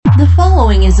The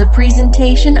following is a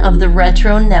presentation of the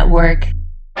Retro Network.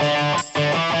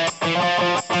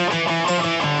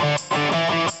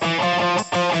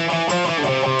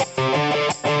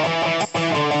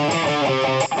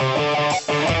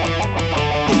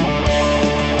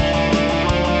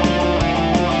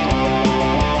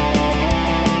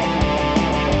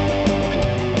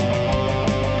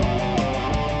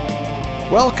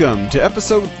 Welcome to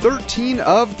episode 13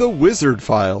 of The Wizard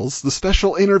Files, the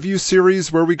special interview series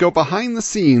where we go behind the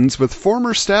scenes with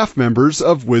former staff members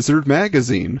of Wizard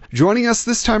magazine. Joining us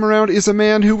this time around is a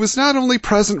man who was not only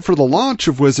present for the launch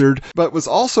of Wizard, but was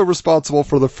also responsible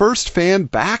for the first fan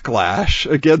backlash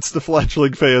against the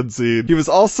fledgling fanzine. He was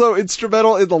also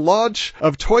instrumental in the launch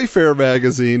of Toy Fair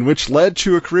magazine, which led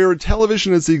to a career in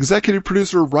television as the executive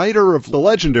producer, writer of the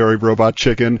legendary Robot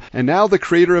Chicken, and now the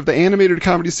creator of the animated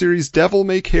comedy series Devil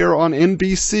May Care on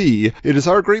NBC. It is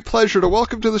our great pleasure to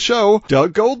welcome to the show,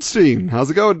 Doug Goldstein.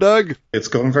 How's it going, Doug? It's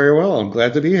going very well. I'm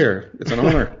glad to be here. It's an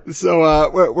honor.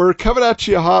 So we're coming at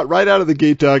you hot right out of the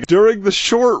gate, Doug. During the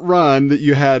short run that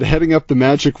you had heading up the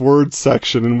magic words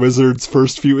section in Wizard's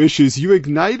first few issues, you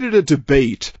ignited a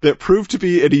debate that proved to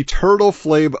be an eternal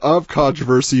flame of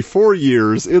controversy for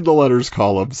years in the letters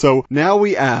column. So now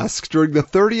we ask, during the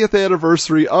 30th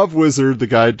anniversary of Wizard, the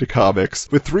Guide to Comics,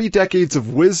 with 3 decades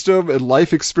of wisdom and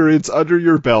life experience under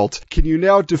your belt, can you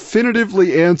now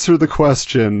definitively answer the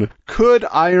question, could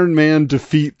Iron Man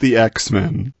defeat the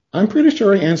X-Men? I'm pretty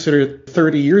sure I answered it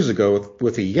 30 years ago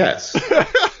with a yes.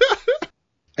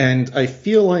 And I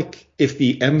feel like if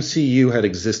the MCU had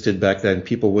existed back then,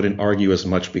 people wouldn't argue as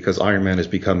much because Iron Man has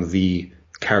become the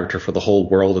character for the whole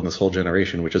world and this whole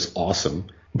generation, which is awesome.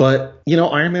 But, you know,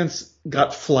 Iron Man's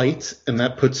got flight, and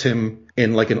that puts him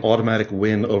in like an automatic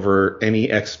win over any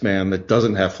X-Man that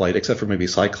doesn't have flight, except for maybe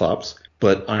Cyclops.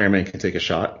 But Iron Man can take a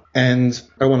shot. And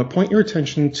I want to point your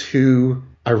attention to,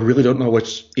 I really don't know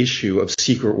which issue of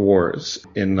Secret Wars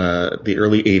in the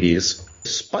early 80s.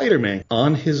 Spider-Man,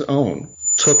 on his own,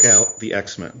 took out the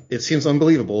X-Men. It seems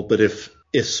unbelievable, but if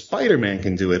Spider-Man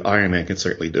can do it, Iron Man can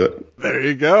certainly do it. There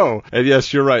you go. And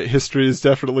yes, you're right. History has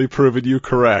definitely proven you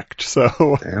correct. So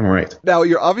Damn right. Now,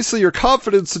 your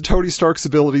confidence in Tony Stark's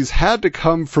abilities had to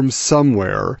come from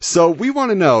somewhere. So we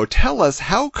want to know, tell us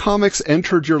how comics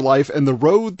entered your life and the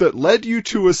road that led you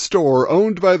to a store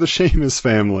owned by the Sheamus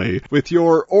family with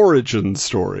your origin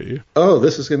story. Oh,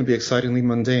 this is going to be excitingly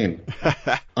mundane.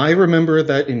 I remember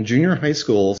that in junior high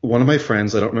school, one of my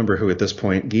friends, I don't remember who at this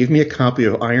point, gave me a copy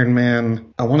of Iron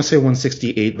Man, I want to say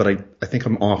 168, but I think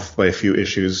I'm off by a few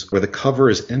issues, where the cover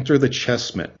is Enter the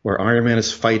Chessmen, where Iron Man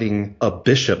is fighting a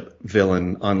bishop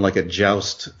villain on like a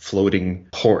joust floating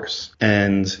horse.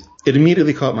 And it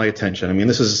immediately caught my attention. I mean,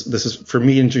 this is for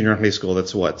me in junior high school,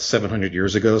 that's 700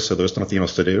 years ago, so there was nothing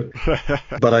else to do.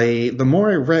 But the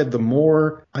more I read, the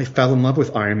more I fell in love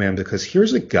with Iron Man, because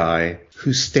here's a guy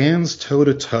who stands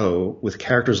toe-to-toe with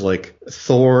characters like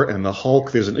Thor and the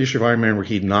Hulk. There's an issue of Iron Man where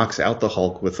he knocks out the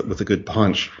Hulk with a good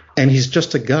punch. And he's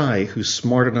just a guy who's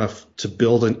smart enough to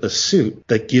build a suit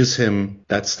that gives him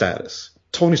that status.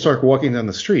 Tony Stark walking down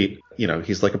the street, you know,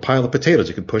 he's like a pile of potatoes.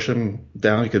 You can push him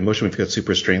down, you can mush him if you've got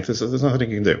super strength. There's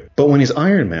nothing you can do. But when he's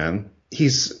Iron Man,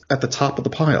 he's at the top of the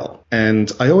pile.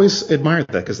 And I always admired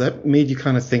that, because that made you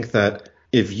kind of think that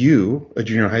if you, a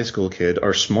junior high school kid,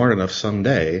 are smart enough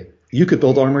someday, you could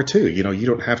build armor too. You know, you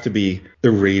don't have to be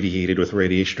irradiated with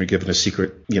radiation or given a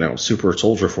secret, you know, super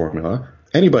soldier formula.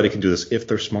 Anybody can do this if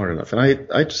they're smart enough. And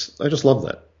I just love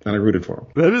that. And I rooted for him.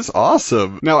 That is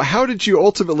awesome. Now, how did you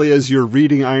ultimately, as you're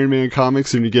reading Iron Man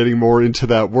comics and you're getting more into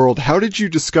that world, how did you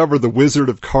discover the Wizard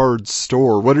of Cards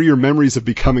store? What are your memories of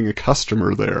becoming a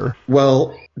customer there?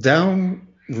 Well, down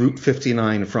Route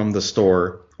 59 from the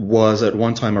store was at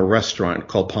one time a restaurant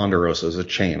called Ponderosa's, a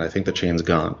chain. I think the chain's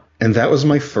gone. And that was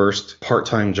my first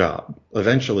part-time job.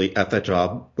 Eventually, at that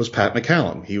job was Pat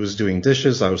McCallum. He was doing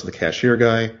dishes. I was the cashier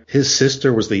guy. His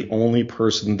sister was the only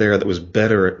person there that was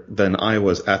better than I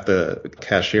was at the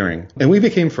cashiering. And we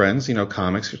became friends, you know,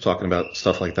 comics, you're talking about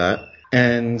stuff like that.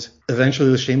 And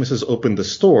eventually the Sheamuses opened the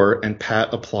store, and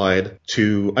Pat applied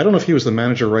to, I don't know if he was the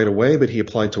manager right away, but he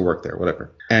applied to work there,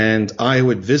 whatever. And I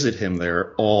would visit him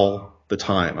there all the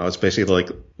time. I was basically like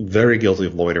very guilty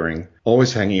of loitering,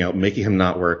 always hanging out, making him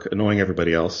not work, annoying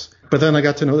everybody else. But then I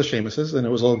got to know the Sheamuses, and it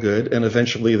was all good. And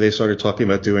eventually they started talking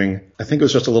about doing, I think it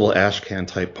was just a little Ashcan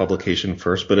type publication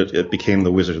first, but it became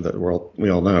the Wizard that we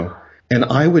all know. And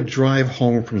I would drive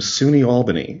home from SUNY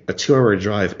Albany, a 2-hour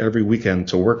drive every weekend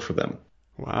to work for them.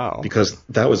 Wow. Because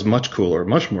that was much cooler,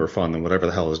 much more fun than whatever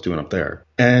the hell I was doing up there.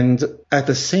 And at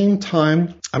the same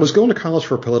time, I was going to college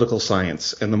for political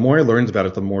science. And the more I learned about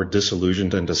it, the more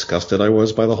disillusioned and disgusted I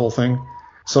was by the whole thing.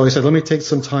 So I said, let me take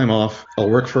some time off. I'll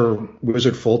work for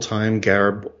Wizard full time.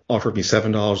 Gareb offered me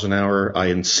 $7 an hour. I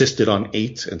insisted on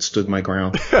 $8 and stood my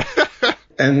ground.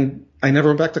 And I never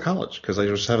went back to college because I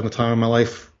was having the time of my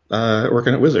life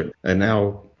working at Wizard. And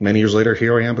now, many years later,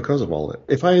 here I am because of all of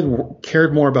it. If I had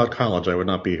cared more about college, I would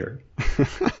not be here.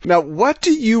 Now, what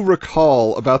do you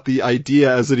recall about the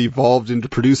idea as it evolved into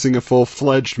producing a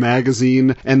full-fledged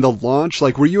magazine and the launch?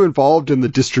 Like, were you involved in the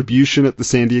distribution at the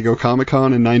San Diego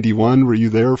Comic-Con in 91? Were you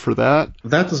there for that?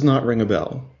 That does not ring a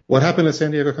bell. What happened at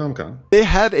San Diego Comic-Con? They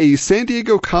had a San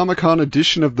Diego Comic-Con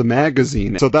edition of the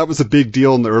magazine. So that was a big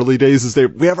deal in the early days, is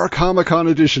we have our Comic-Con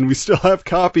edition, we still have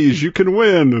copies, you can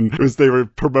win. And they were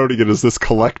promoting it as this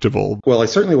collectible. Well, I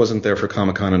certainly wasn't there for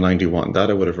Comic-Con in 91. That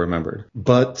I would have remembered.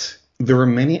 But there were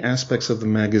many aspects of the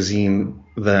magazine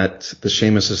that the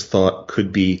Seamuses thought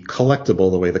could be collectible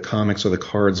the way the comics or the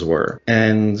cards were.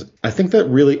 And I think that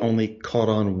really only caught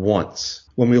on once.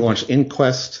 When we launched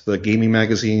Inquest, the gaming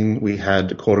magazine, we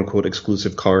had quote-unquote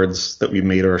exclusive cards that we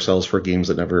made ourselves for games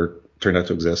that never turned out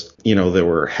to exist. You know, there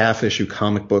were half-issue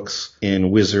comic books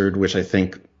in Wizard, which I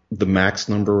think the max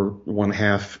number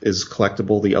 1/2 is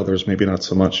collectible. The others maybe not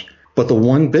so much. But the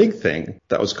one big thing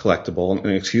that was collectible,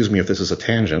 and excuse me if this is a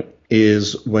tangent,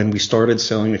 is when we started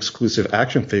selling exclusive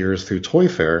action figures through Toy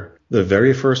Fair. The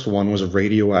very first one was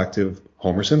Radioactive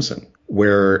Homer Simpson,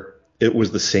 where it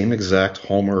was the same exact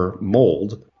Homer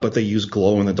mold, but they used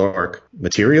glow-in-the-dark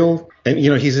material. And, you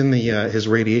know, he's in his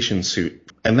radiation suit.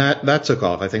 And that took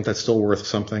off. I think that's still worth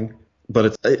something.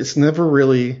 But it's never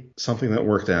really something that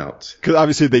worked out. Because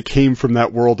obviously they came from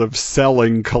that world of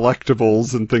selling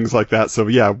collectibles and things like that. So,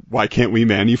 yeah, why can't we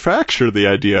manufacture the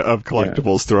idea of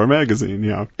collectibles through our magazine?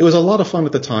 Yeah. It was a lot of fun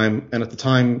at the time. And at the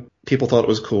time, people thought it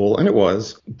was cool. And it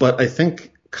was. But I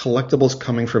think collectibles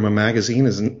coming from a magazine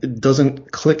it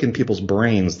doesn't click in people's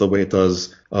brains the way it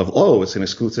does of, oh, it's an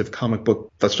exclusive comic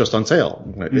book that's just on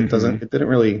sale. It didn't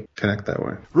really connect that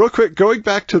way. Real quick, going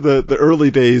back to the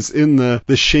early days in the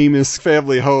Seamus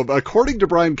family home, according to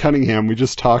Brian Cunningham, we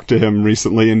just talked to him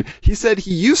recently, and he said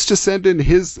he used to send in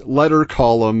his letter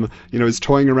column, you know, his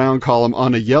toying around column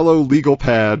on a yellow legal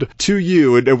pad to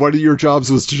you, and one of your jobs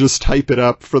was to just type it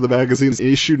up for the magazine.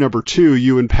 In issue number 2,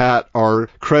 you and Pat are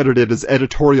credited as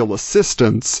editorial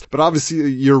assistants, but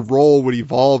obviously your role would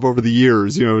evolve over the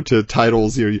years, you know, to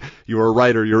titles. You were a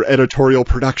writer, you're editorial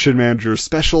production manager,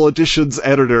 special editions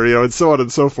editor, you know, and so on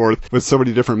and so forth, with so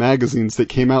many different magazines that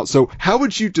came out. So how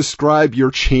would you describe your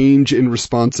change in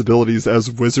responsibilities as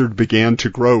Wizard began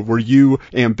to grow? Were you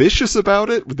ambitious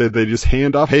about it? Did they just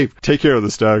hand off, hey, take care of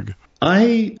this, Doug?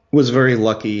 I was very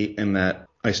lucky in that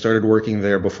I started working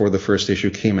there before the first issue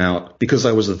came out because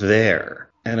I was there.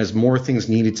 And as more things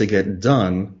needed to get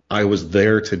done, I was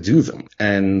there to do them.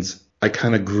 And I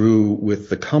kind of grew with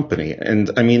the company.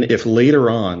 And I mean, if later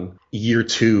on, year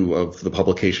 2 of the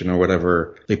publication or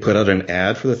whatever, they put out an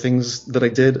ad for the things that I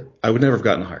did, I would never have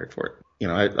gotten hired for it. You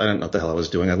know, I don't know what the hell I was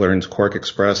doing. I learned Quark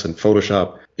Express and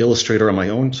Photoshop, Illustrator on my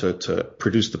own to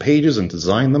produce the pages and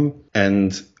design them.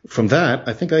 And from that,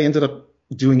 I think I ended up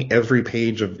doing every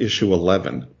page of issue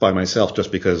 11 by myself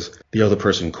just because the other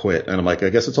person quit. And I'm like,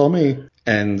 I guess it's all me.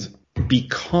 And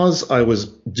because I was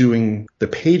doing the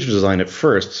page design at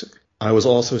first, I was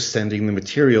also sending the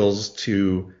materials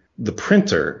to the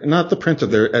printer, not the printer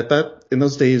there in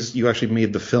those days, you actually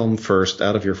made the film first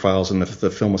out of your files and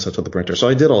the film was sent to the printer. So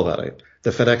I did all that.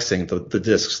 The FedExing, the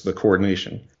discs, the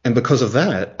coordination. And because of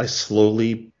that, I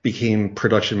slowly became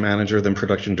production manager, then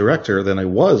production director. Then I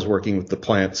was working with the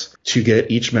plants to get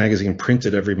each magazine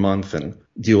printed every month and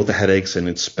deal with the headaches and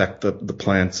inspect the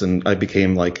plants. And I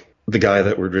became like the guy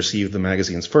that would receive the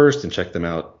magazines first and check them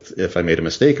out if I made a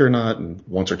mistake or not. And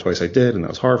once or twice I did, and that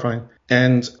was horrifying.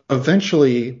 And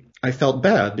eventually I felt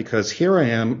bad because here I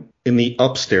am in the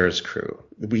upstairs crew.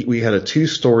 We had a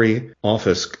 2-story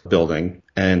office building,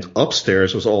 and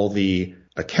upstairs was all the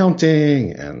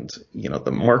accounting and, you know,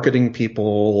 the marketing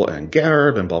people and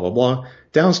Gareb and blah, blah, blah.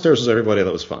 Downstairs was everybody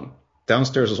that was fun.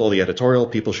 Downstairs was all the editorial,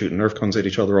 people shooting Nerf guns at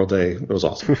each other all day. It was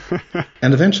awesome.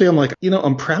 And eventually I'm like, you know,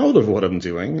 I'm proud of what I'm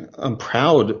doing. I'm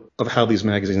proud of how these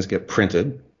magazines get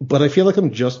printed, but I feel like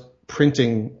I'm just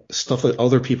printing stuff that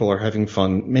other people are having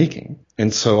fun making.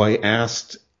 And so I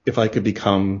asked if I could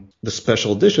become the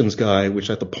special editions guy,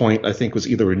 which at the point I think was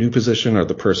either a new position or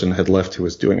the person had left who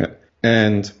was doing it.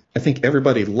 And I think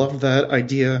everybody loved that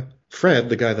idea. Fred,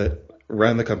 the guy that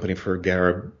ran the company for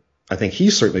Gareb, I think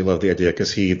he certainly loved the idea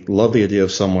because he loved the idea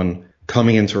of someone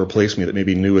coming in to replace me that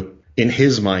maybe knew it, in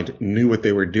his mind, knew what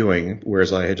they were doing,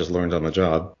 whereas I had just learned on the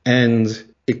job. And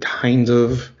it kind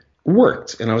of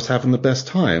worked, and I was having the best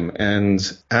time. And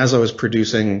as I was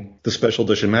producing the special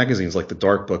edition magazines, like the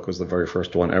Dark Book was the very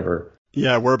first one ever,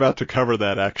 Yeah, we're about to cover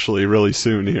that actually really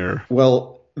soon here.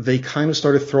 Well, they kind of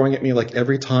started throwing at me like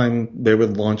every time they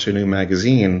would launch a new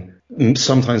magazine.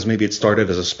 Sometimes maybe it started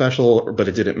as a special, but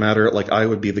it didn't matter. Like I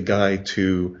would be the guy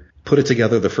to put it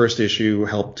together, the first issue,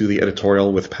 help do the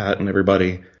editorial with Pat and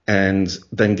everybody, and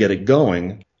then get it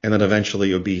going. And then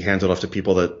eventually it would be handed off to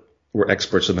people that were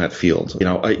experts in that field. You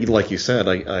know, like you said,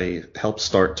 I helped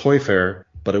start Toy Fair,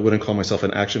 but I wouldn't call myself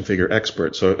an action figure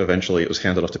expert. So eventually it was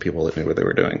handed off to people that knew what they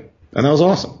were doing. And that was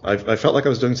awesome. I felt like I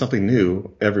was doing something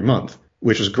new every month,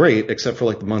 which was great, except for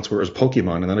like the months where it was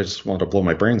Pokemon, and then I just wanted to blow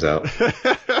my brains out.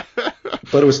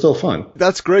 But it was still fun.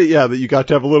 That's great, yeah, that you got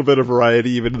to have a little bit of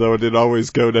variety, even though it didn't always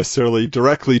go necessarily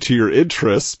directly to your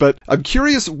interests. But I'm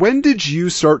curious, when did you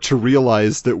start to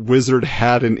realize that Wizard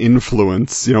had an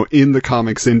influence, you know, in the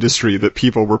comics industry, that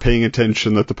people were paying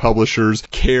attention, that the publishers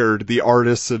cared, the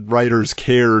artists and writers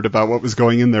cared about what was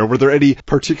going in there? Were there any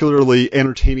particularly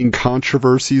entertaining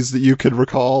controversies that you could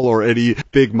recall, or any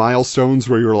big milestones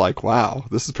where you were like, wow,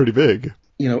 this is pretty big?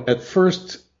 You know, at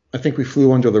first, I think we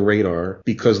flew under the radar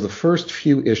because the first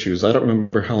few issues, I don't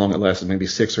remember how long it lasted, maybe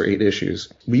 6 or 8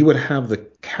 issues, we would have the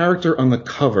character on the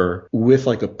cover with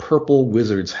like a purple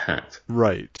wizard's hat.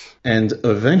 Right. And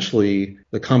eventually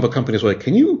the comic companies were like,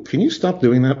 can you stop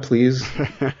doing that, please?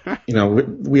 You know,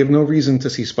 we have no reason to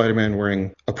see Spider-Man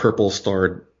wearing a purple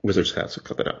starred wizard's hat, so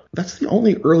cut it out. That's the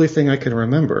only early thing I can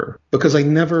remember, because it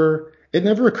never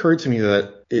occurred to me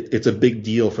that it's a big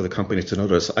deal for the companies to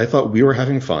notice. I thought we were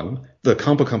having fun. The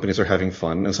comic companies are having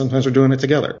fun, and sometimes we're doing it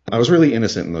together. I was really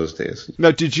innocent in those days.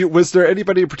 Now, was there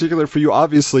anybody in particular for you?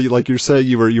 Obviously, like you said,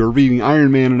 you were reading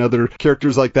Iron Man and other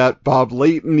characters like that. Bob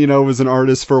Layton, you know, was an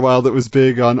artist for a while that was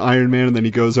big on Iron Man, and then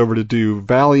he goes over to do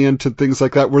Valiant and things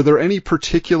like that. Were there any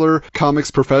particular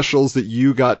comics professionals that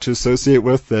you got to associate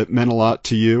with that meant a lot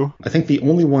to you? I think the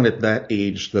only one at that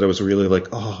age that I was really like,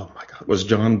 oh my God, was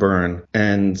John Byrne.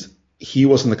 And he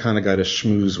wasn't the kind of guy to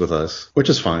schmooze with us, which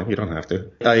is fine. You don't have to.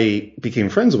 I became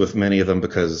friends with many of them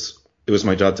because it was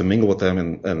my job to mingle with them,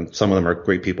 and some of them are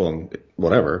great people and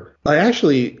whatever. I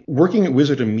actually, working at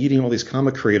Wizard and meeting all these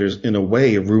comic creators in a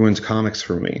way ruined comics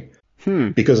for me.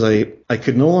 Because I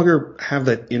could no longer have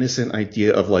that innocent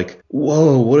idea of like,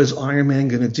 whoa, what is Iron Man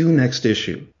going to do next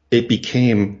issue? It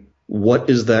became, what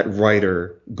is that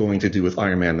writer going to do with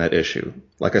Iron Man that issue?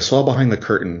 Like I saw behind the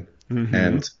curtain,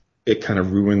 and it kind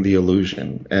of ruined the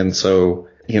illusion. And so,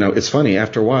 you know, it's funny,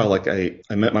 after a while, like I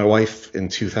met my wife in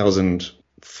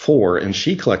 2004 and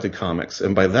she collected comics.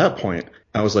 And by that point,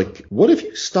 I was like, what if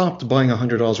you stopped buying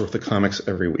 $100 worth of comics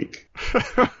every week?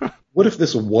 What if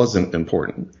this wasn't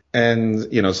important?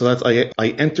 And, you know, so I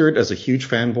entered as a huge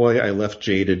fanboy. I left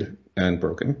jaded and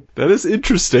broken. That is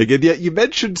interesting. And yet you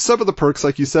mentioned some of the perks,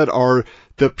 like you said, are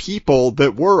the people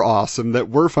that were awesome, that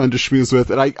were fun to schmooze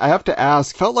with. And I have to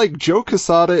ask, felt like Joe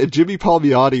Quesada and Jimmy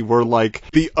Palmiotti were like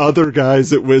the other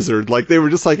guys at Wizard. Like they were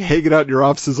just like hanging out in your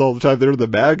offices all the time. They were in the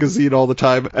magazine all the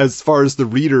time. As far as the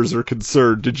readers are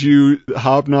concerned, did you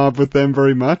hobnob with them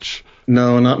very much?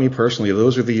 No, not me personally.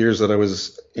 Those are the years that I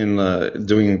was in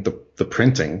doing the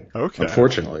printing. Okay.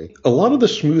 Unfortunately, a lot of the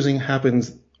schmoozing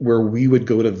happens where we would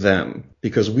go to them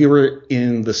because we were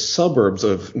in the suburbs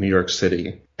of New York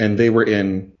City and they were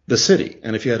in the city.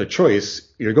 And if you had a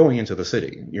choice, you're going into the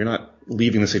city. You're not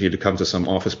leaving the city to come to some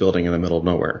office building in the middle of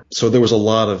nowhere. So there was a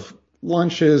lot of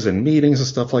lunches and meetings and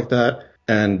stuff like that.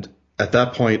 And at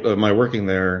that point of my working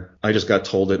there, I just got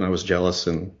told it and I was jealous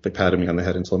and they patted me on the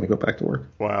head and told me to go back to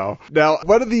work. Wow. Now,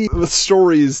 one of the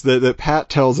stories that Pat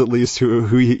tells, at least, who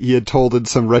he had told in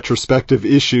some retrospective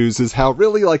issues, is how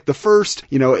really like the first,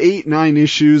 8, 9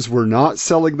 issues were not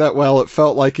selling that well. It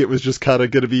felt like it was just kind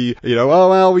of going to be, oh,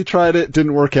 well, we tried it,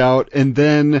 didn't work out. And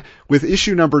then with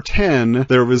issue number 10,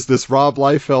 there was this Rob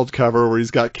Liefeld cover where he's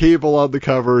got Cable on the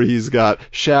cover, he's got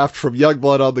Shaft from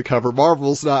Youngblood on the cover.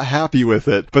 Marvel's not happy with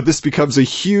it, but this becomes a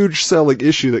huge selling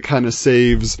issue that kind of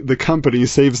saves the company,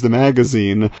 saves the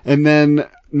magazine. And then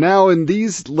now in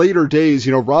these later days,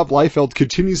 Rob Liefeld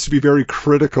continues to be very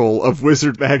critical of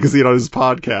Wizard Magazine on his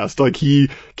podcast. Like, he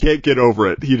can't get over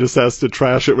it. He just has to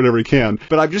trash it whenever he can.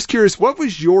 But I'm just curious, what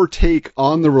was your take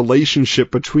on the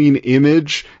relationship between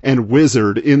Image and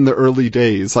Wizard in the early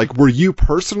days? Like, were you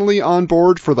personally on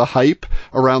board for the hype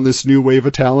around this new wave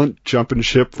of talent jumping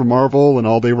ship from Marvel and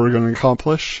all they were going to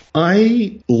accomplish?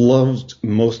 I loved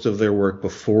most of their work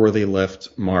before they left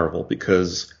Marvel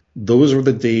because those were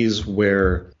the days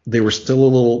where they were still a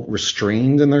little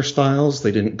restrained in their styles.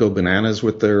 They didn't go bananas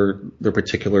with their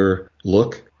particular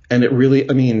look. And it really,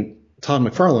 Todd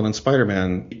McFarlane on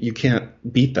Spider-Man, you can't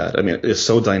beat that. It's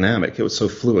so dynamic. It was so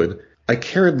fluid. I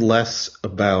cared less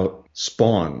about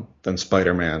Spawn than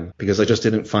Spider-Man because I just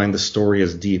didn't find the story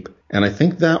as deep. And I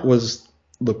think that was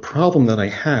the problem that I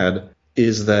had,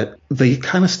 is that they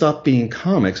kind of stopped being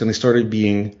comics and they started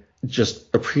being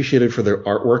just appreciated for their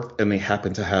artwork, and they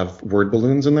happened to have word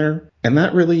balloons in there. And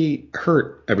that really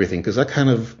hurt everything because that kind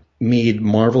of made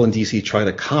Marvel and DC try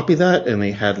to copy that, and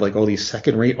they had like all these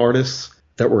second-rate artists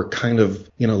that were kind of,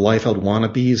 Liefeld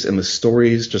wannabes, and the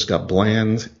stories just got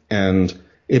bland, and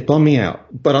it bummed me out.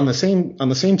 But on the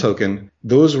same token,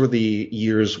 those were the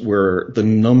years where the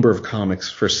number of comics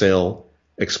for sale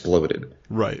exploded.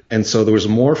 Right. And so there was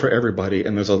more for everybody,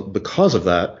 and because of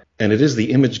that, and it is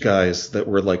the Image guys that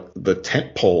were like the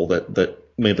tent pole that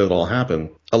made that all happen.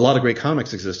 A lot of great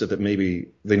comics existed that maybe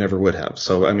they never would have.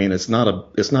 So I mean, it's not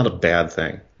a bad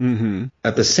thing. Mm-hmm.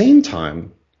 At the same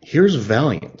time, here's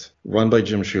Valiant, run by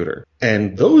Jim Shooter.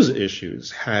 And those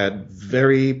issues had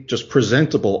very just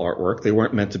presentable artwork. They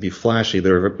weren't meant to be flashy.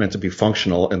 They were meant to be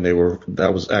functional, and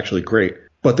that was actually great.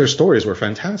 But their stories were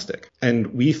fantastic.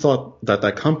 And we thought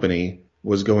that company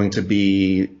was going to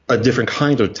be a different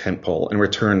kind of tentpole and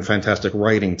return fantastic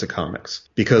writing to comics.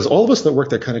 Because all of us that worked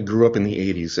there kind of grew up in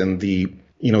the 80s, and the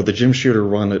Jim Shooter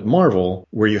run at Marvel,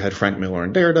 where you had Frank Miller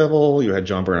and Daredevil, you had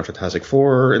John Byrne on Fantastic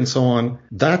Four, and so on.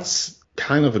 That's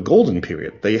kind of a golden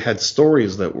period. They had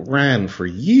stories that ran for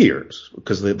years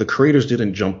because the creators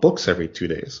didn't jump books every 2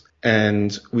 days.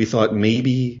 And we thought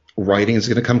maybe writing is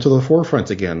going to come to the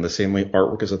forefront again, the same way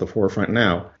artwork is at the forefront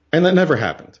now. And that never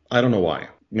happened. I don't know why.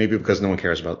 Maybe because no one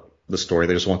cares about the story.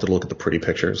 They just wanted to look at the pretty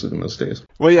pictures in those days.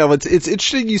 Well, yeah, it's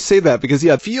interesting you say that because,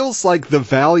 yeah, it feels like the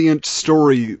Valiant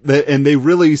story, and they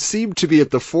really seem to be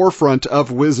at the forefront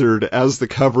of Wizard, as the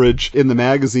coverage in the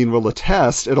magazine will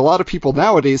attest. And a lot of people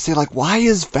nowadays say, like, why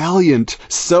is Valiant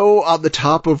so on the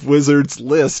top of Wizard's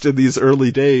list in these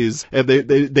early days? And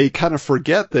they kind of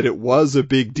forget that it was a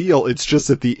big deal. It's just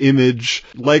that the Image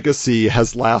legacy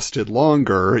has lasted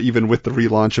longer, even with the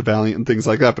relaunch of Valiant and things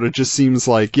like that. But it just seems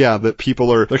like, yeah, that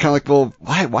they're kind of like, well,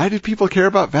 why did people care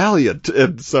about Valiant?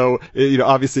 And so,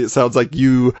 obviously it sounds like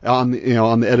you on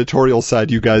the editorial side,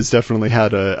 you guys definitely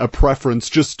had a preference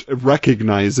just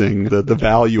recognizing the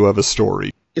value of a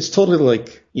story. It's totally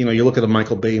like, you look at a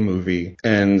Michael Bay movie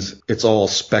and it's all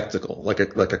spectacle, like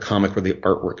a comic where the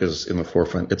artwork is in the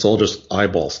forefront. It's all just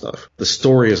eyeball stuff. The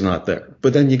story is not there.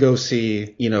 But then you go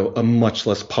see, a much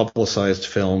less publicized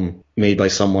film made by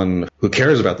someone who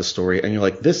cares about the story, and you're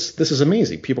like, this is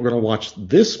amazing. People are going to watch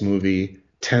this movie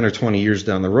 10 or 20 years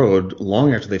down the road,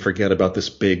 long after they forget about this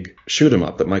big shoot 'em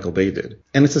up that Michael Bay did.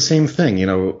 And it's the same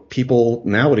thing, people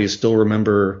nowadays still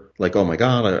remember, like, oh my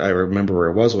God, I remember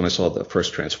where I was when I saw the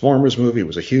first Transformers movie. It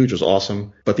was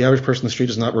awesome. But the average person in the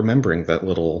street is not remembering that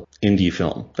little indie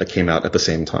film that came out at the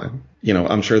same time.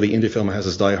 I'm sure the indie film has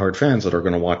its diehard fans that are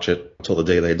going to watch it until the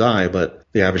day they die, but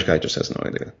the average guy just has no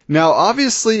idea. Now,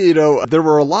 obviously, there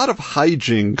were a lot of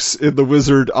hijinks in the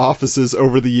Wizard offices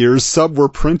over the years. Some were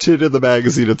printed in the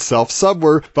magazine itself, some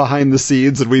were behind the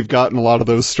scenes, and we've gotten a lot of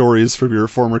those stories from your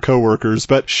former coworkers.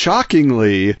 But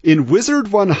shockingly, in Wizard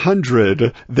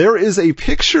 100, there is a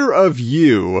picture of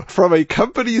you from a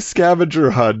company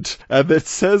scavenger hunt that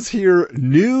says here,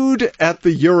 nude at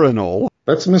the urinal.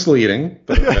 That's misleading,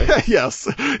 but okay. Yes,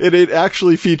 and it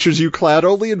actually features you clad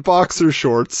only in boxer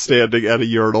shorts standing at a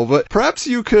urinal, but perhaps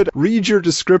you could read your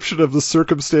description of the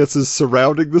circumstances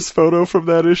surrounding this photo from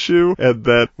that issue, and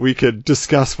that we could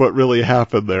discuss what really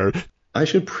happened there. I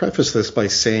should preface this by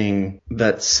saying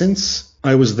that since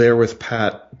I was there with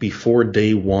Pat before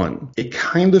day one, it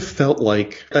kind of felt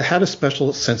like I had a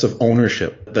special sense of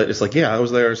ownership. That it's like, yeah, I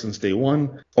was there since day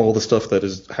one. All the stuff that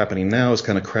is happening now is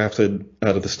kind of crafted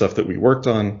out of the stuff that we worked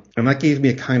on. And that gave me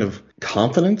a kind of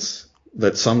confidence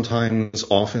that sometimes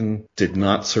often did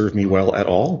not serve me well at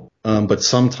all, but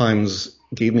sometimes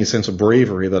gave me a sense of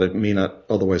bravery that I may not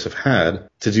otherwise have had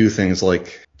to do things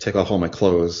like take off all my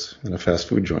clothes in a fast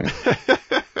food joint.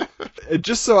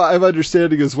 Just so I'm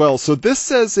understanding as well, so this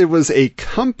says it was a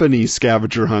company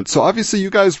scavenger hunt. So obviously you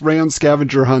guys ran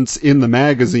scavenger hunts in the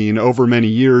magazine over many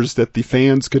years that the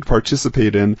fans could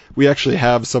participate in. We actually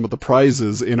have some of the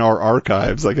prizes in our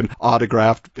archives, like an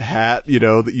autographed hat,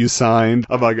 that you signed,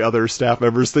 among other staff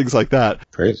members, things like that.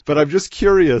 Great. But I'm just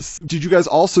curious, did you guys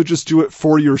also just do it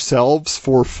for yourselves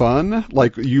for fun?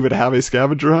 Like you would have a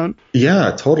scavenger hunt?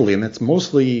 Yeah, totally. And that's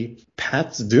mostly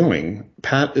Pat's doing.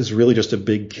 Pat is really just a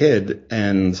big kid,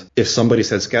 and if somebody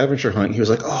said scavenger hunt, he was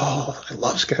like, oh, I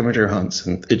love scavenger hunts.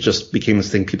 And it just became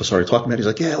this thing people started talking about. He's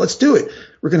like, yeah, let's do it.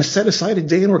 We're going to set aside a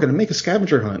day and we're going to make a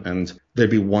scavenger hunt. And there'd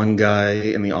be one guy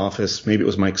in the office, maybe it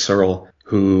was Mike Searle,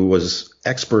 who was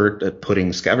expert at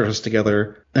putting scavenger hunts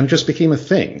together, and it just became a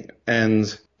thing.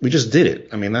 And we just did it.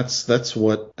 I mean, that's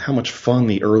how much fun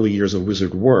the early years of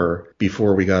Wizard were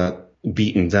before we got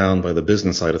beaten down by the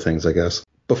business side of things, I guess.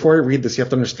 Before I read this, you have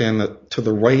to understand that to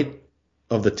the right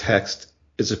of the text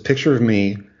is a picture of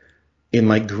me in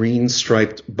my green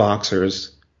striped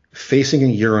boxers facing a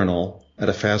urinal in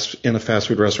a fast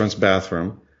food restaurant's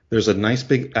bathroom. There's a nice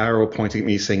big arrow pointing at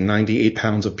me saying 98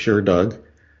 pounds of Pure Doug.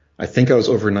 I think I was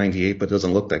over 98, but it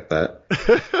doesn't look like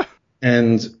that.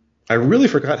 And I really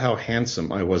forgot how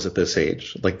handsome I was at this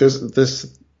age. Like this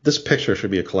picture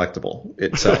should be a collectible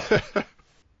itself.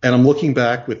 And I'm looking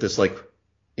back with this like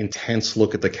intense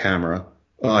look at the camera.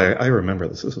 Oh, I remember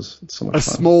this. This was so much fun. A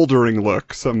smoldering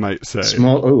look, some might say.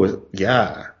 Oh,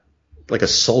 yeah. Like a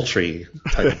sultry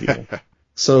type of deal.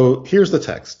 So here's the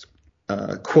text.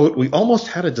 Quote, "We almost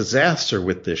had a disaster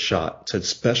with this shot," said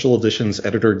Special Editions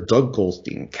editor Doug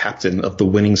Goldstein, captain of the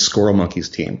winning Squirrel Monkeys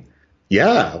team.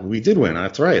 Yeah, we did win.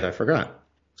 That's right. I forgot.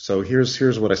 So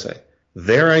here's what I say.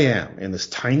 "There I am in this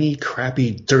tiny,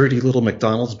 crappy, dirty little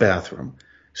McDonald's bathroom,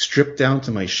 stripped down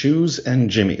to my shoes and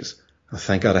jimmies." Oh,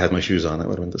 thank God I had my shoes on. That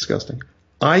would have been disgusting.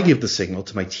 "I give the signal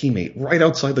to my teammate right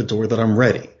outside the door that I'm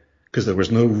ready, because there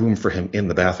was no room for him in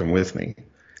the bathroom with me.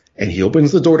 And he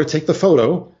opens the door to take the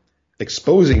photo,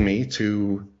 exposing me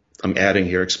to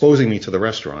the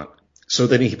restaurant. So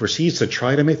then he proceeds to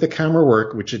try to make the camera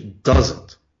work, which it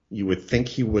doesn't. You would think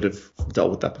he would have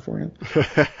dealt with that beforehand.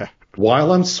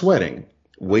 While I'm sweating,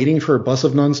 waiting for a bus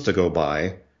of nuns to go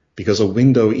by, because a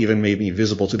window even made me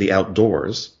visible to the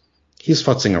outdoors, he's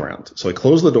futzing around. So I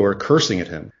close the door, cursing at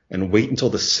him, and wait until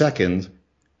the second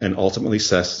and ultimately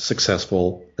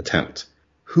successful attempt.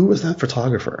 Who was that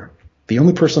photographer? The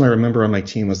only person I remember on my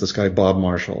team was this guy, Bob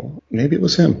Marshall. Maybe it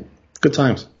was him. Good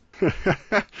times."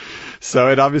 So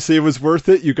it was worth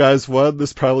it. You guys won.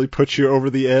 This probably put you over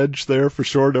the edge there for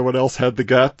sure. No one else had the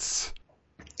guts.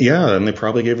 Yeah, and they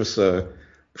probably gave us a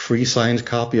free signed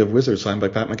copy of Wizard signed by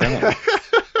Pat McCallum.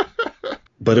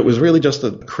 But it was really just a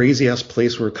crazy-ass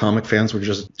place where comic fans were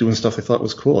just doing stuff they thought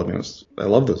was cool. I mean, I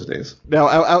love those days. Now,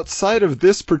 outside of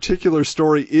this particular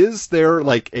story, is there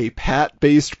like a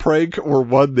Pat-based prank or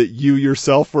one that you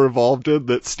yourself were involved in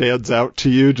that stands out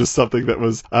to you? Just something that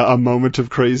was a moment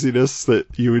of craziness that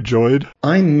you enjoyed?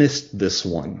 I missed this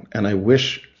one, and I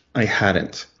wish I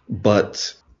hadn't.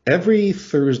 But every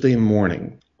Thursday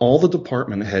morning, all the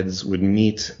department heads would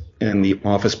meet in the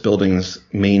office building's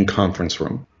main conference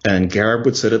room. And Garib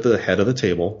would sit at the head of the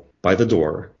table by the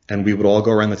door, and we would all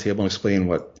go around the table and explain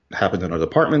what happened in our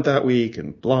department that week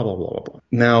and blah, blah, blah, blah, blah.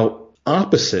 Now,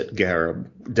 opposite Garib,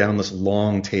 down this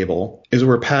long table, is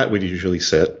where Pat would usually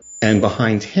sit, and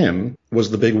behind him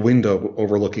was the big window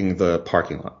overlooking the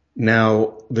parking lot.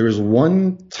 Now, there was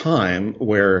one time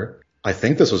where I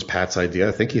think this was Pat's idea.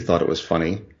 I think he thought it was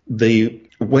funny. They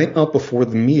went up before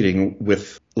the meeting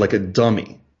with like a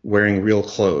dummy wearing real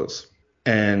clothes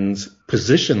and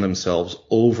positioned themselves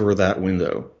over that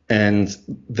window. And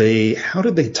how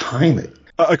did they time it?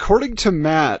 According to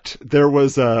Matt, there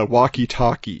was a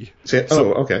walkie-talkie.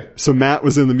 Okay. So Matt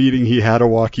was in the meeting. He had a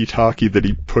walkie-talkie that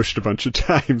he pushed a bunch of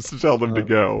times to tell them to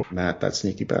go. Matt, that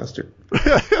sneaky bastard.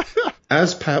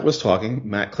 As Pat was talking,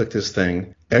 Matt clicked his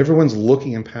thing. Everyone's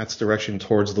looking in Pat's direction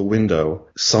towards the window.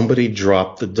 Somebody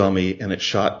dropped the dummy and it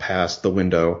shot past the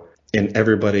window, and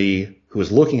everybody who was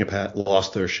looking at Pat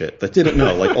lost their shit. That didn't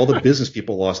know. Like, all the business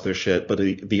people lost their shit, but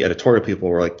the editorial people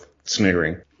were like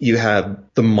sniggering. You had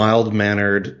the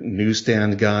mild-mannered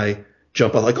newsstand guy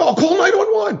jump out like, "Oh, call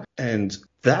 911!" And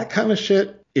that kind of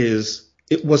shit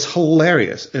it was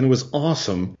hilarious and it was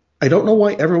awesome. I don't know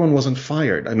why everyone wasn't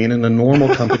fired. I mean, in a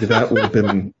normal company, that would have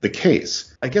been the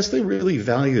case. I guess they really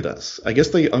valued us. I guess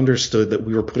they understood that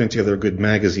we were putting together a good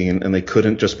magazine, and they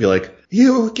couldn't just be like,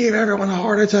 "You gave everyone a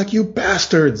heart attack, you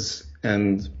bastards."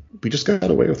 And we just got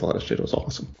away with a lot of shit. It was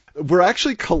awesome. We're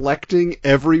actually collecting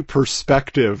every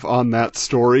perspective on that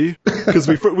story, because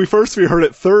we heard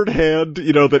it third hand,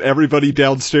 that everybody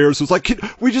downstairs was like,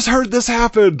 "We just heard this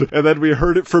happened," and then we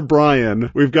heard it from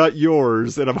Brian. We've got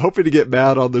yours, and I'm hoping to get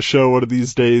Matt on the show one of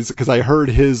these days, because I heard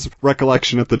his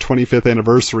recollection at the 25th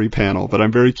anniversary panel, but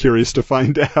I'm very curious to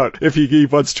find out if he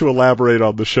wants to elaborate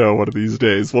on the show one of these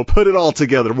days. We'll put it all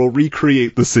together. We'll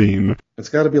recreate the scene. It's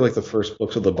got to be like the first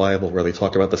books of the Bible where they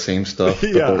talk about the same stuff.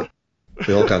 Yeah.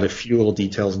 They all got a few little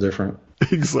details different.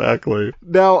 Exactly.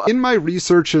 Now, in my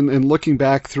research and looking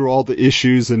back through all the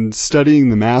issues and studying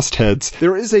the mastheads,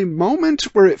 there is a moment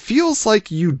where it feels like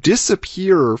you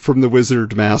disappear from the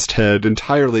Wizard masthead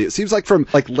entirely. It seems like from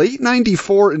late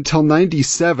 94 until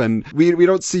 97, we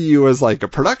don't see you as like a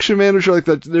production manager like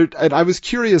that. And I was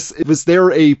curious, was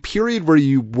there a period where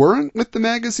you weren't with the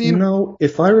magazine? No,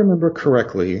 if I remember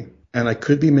correctly, and I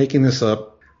could be making this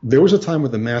up, there was a time where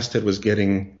the masthead was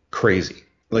getting crazy.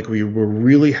 Like we were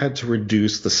really had to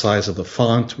reduce the size of the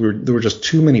font. There were just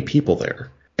too many people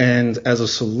there. And as a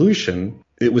solution,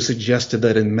 it was suggested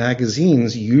that in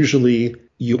magazines, usually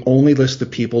you only list the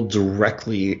people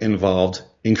directly involved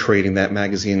in creating that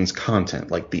magazine's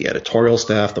content, like the editorial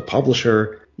staff, the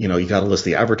publisher. You got to list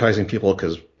the advertising people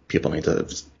because people need to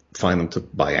find them to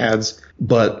buy ads.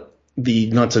 But the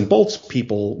nuts and bolts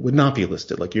people would not be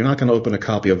listed. Like you're not going to open a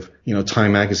copy of,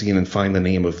 Time magazine and find the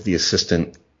name of the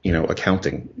assistant,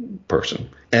 accounting person.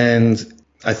 And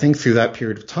I think through that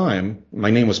period of time,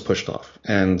 my name was pushed off.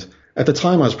 And at the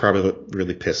time, I was probably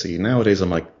really pissy. Nowadays,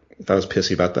 I'm like, if I was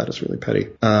pissy about that, it's really petty.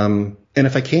 And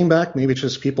if I came back, maybe it's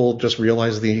just people just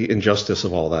realized the injustice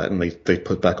of all that and they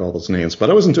put back all those names.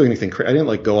 But I wasn't doing anything I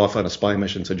didn't go off on a spy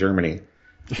mission to Germany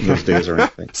in those days or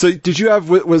anything. So did you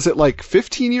was it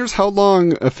 15 years? How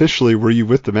long officially were you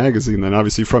with the magazine then?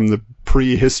 Obviously from the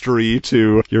prehistory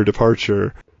to your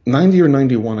departure. 90 or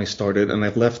 91 I started, and I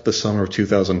left the summer of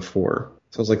 2004.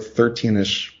 So it was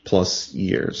 13-ish plus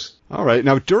years. All right.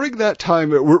 Now, during that time,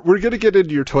 we're going to get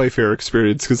into your Toy Fair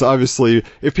experience, because obviously,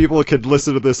 if people could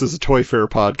listen to this as a Toy Fair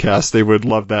podcast, they would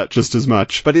love that just as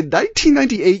much. But in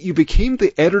 1998, you became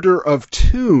the editor of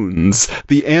Toons,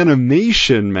 the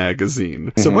animation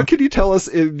magazine. So what can you tell us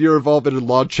in your involvement in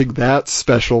launching that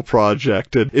special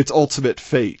project and its ultimate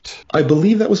fate? I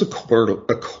believe that was a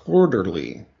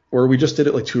quarterly, or we just did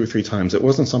it 2 or 3 times. It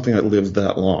wasn't something that lived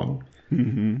that long.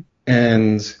 Mm-hmm.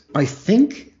 And I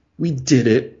think we did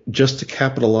it just to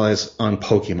capitalize on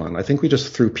Pokemon. I think we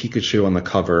just threw Pikachu on the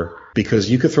cover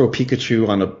because you could throw Pikachu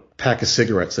on a pack of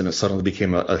cigarettes and it suddenly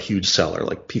became a huge seller.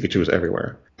 Pikachu was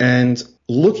everywhere. And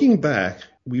looking back,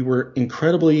 we were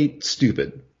incredibly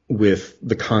stupid with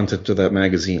the content of that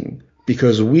magazine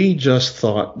because we just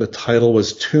thought the title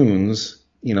was Toons,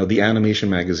 the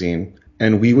animation magazine.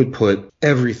 And we would put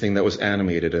everything that was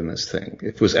animated in this thing.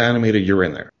 If it was animated, you're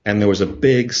in there. And there was a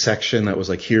big section that was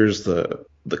here's the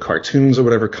cartoons or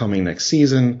whatever coming next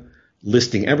season,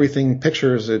 listing everything,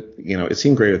 pictures. It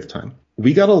seemed great at the time.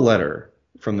 We got a letter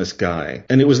from this guy,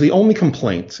 and it was the only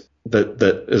complaint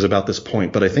that is about this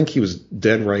point, but I think he was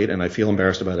dead right, and I feel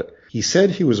embarrassed about it. He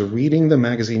said he was reading the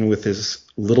magazine with his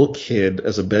little kid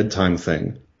as a bedtime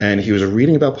thing, and he was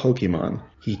reading about Pokemon.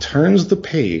 He turns the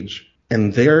page,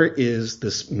 and there is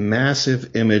this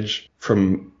massive image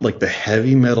from the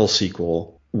Heavy Metal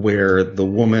sequel where the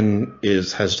woman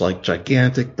has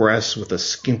gigantic breasts with a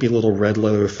skimpy little red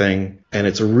leather thing, and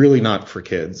it's really not for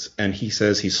kids. And he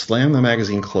says he slammed the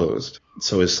magazine closed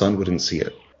so his son wouldn't see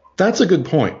it. That's a good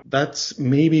point.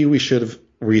 Maybe we should have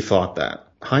rethought that.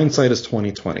 Hindsight is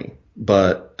 20/20.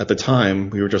 But at the time,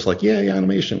 we were just yeah,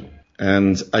 animation.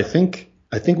 And I think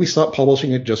we stopped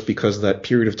publishing it just because that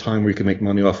period of time where you could make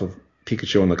money off of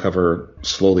Pikachu on the cover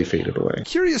slowly faded away.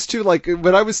 Curious too,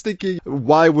 when I was thinking,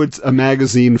 why would a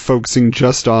magazine focusing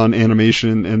just on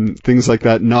animation and things like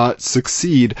that not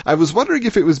succeed? I was wondering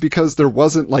if it was because there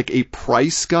wasn't a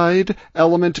price guide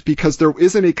element, because there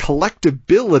isn't a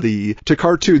collectability to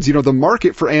cartoons. The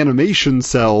market for animation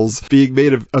cells being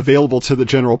made available to the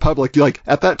general public.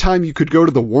 At that time, you could go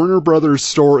to the Warner Brothers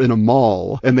store in a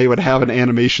mall, and they would have an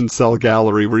animation cell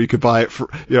gallery where you could buy it for,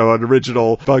 an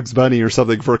original Bugs Bunny or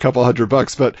something for a couple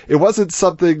 $100, but it wasn't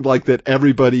something that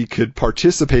everybody could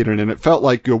participate in. And it felt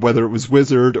whether it was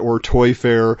Wizard or Toy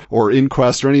Fair or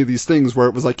Inquest or any of these things where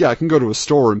it was I can go to a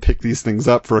store and pick these things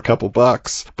up for a couple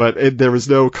bucks, but there was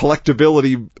no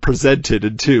collectability presented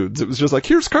in Toons. It was just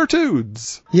here's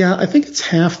cartoons. Yeah, I think it's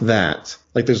half that.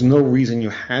 There's no reason you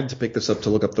had to pick this up to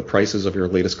look up the prices of your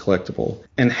latest collectible.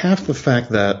 And half the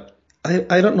fact that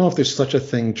I don't know if there's such a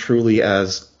thing truly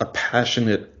as a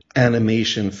passionate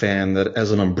animation fan that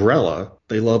as an umbrella,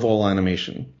 they love all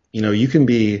animation. You can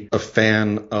be a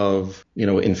fan of,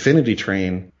 Infinity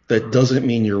Train. That doesn't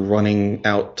mean you're running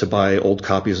out to buy old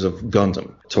copies of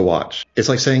Gundam to watch. It's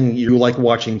like saying you like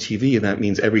watching TV and that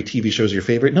means every TV show is your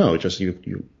favorite. No, just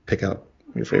you pick out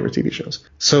your favorite TV shows.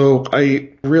 So I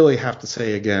really have to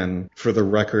say again, for the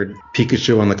record,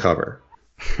 Pikachu on the cover.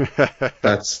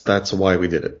 That's why we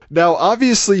did it. Now,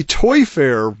 obviously, Toy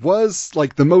Fair was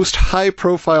the most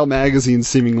high-profile magazine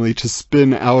seemingly to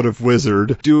spin out of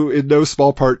Wizard, due in no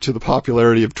small part to the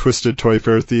popularity of Twisted Toy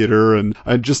Fair Theater and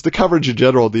just the coverage in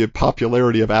general, the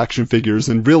popularity of action figures,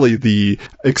 and really the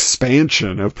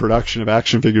expansion of production of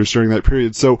action figures during that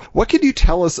period. So, what can you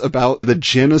tell us about the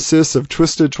genesis of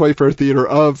Twisted Toy Fair Theater,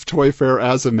 of Toy Fair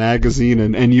as a magazine,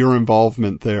 and your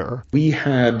involvement there? We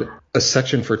had a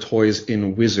section for toys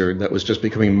in Wizard that was just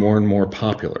becoming more and more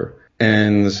popular.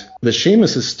 And the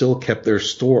Seamuses still kept their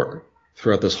store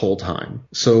throughout this whole time.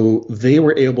 So they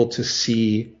were able to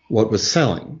see what was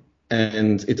selling.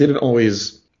 and it didn't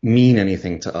always mean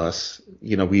anything to us.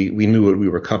 You know, we knew what we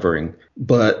were covering,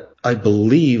 but I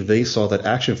believe they saw that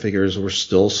action figures were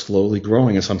still slowly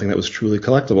growing as something that was truly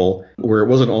collectible, where it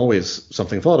wasn't always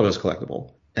something thought of as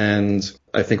collectible. And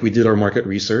I think we did our market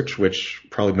research, which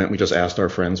probably meant we just asked our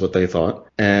friends what they thought.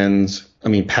 And I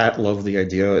mean, Pat loved the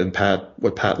idea, and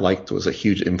what Pat liked was a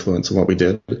huge influence in what we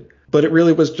did. But it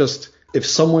really was just, if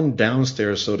someone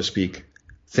downstairs, so to speak,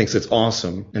 thinks it's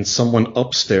awesome and someone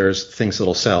upstairs thinks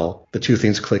it'll sell, the two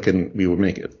things click and we would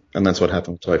make it. And that's what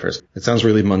happened with Toy Fairs. It sounds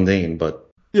really mundane, but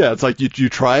yeah, it's like you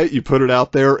try it, you put it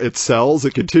out there, it sells,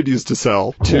 it continues to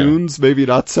sell. Toons, maybe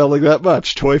not selling that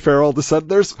much. Toy Fair, all of a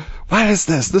sudden, what is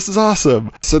this? This is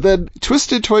awesome. So then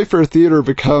Twisted Toy Fair Theater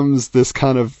becomes this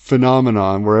kind of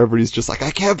phenomenon where everybody's just like,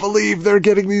 I can't believe they're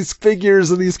getting these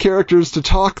figures and these characters to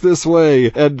talk this way.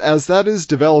 And as that is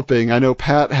developing, I know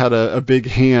Pat had a big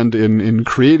hand in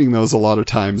creating those a lot of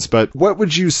times, but what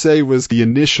would you say was the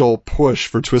initial push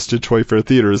for Twisted Toy Fair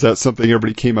Theater? Is that something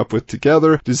everybody came up with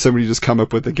together? Did somebody just come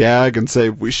up with a gag and say,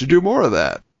 we should do more of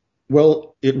that?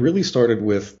 Well, it really started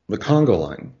with the Congo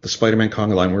line, the Spider-Man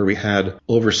Congo line, where we had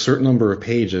over a certain number of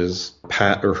pages,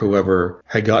 Pat or whoever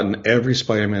had gotten every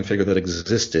Spider-Man figure that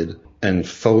existed and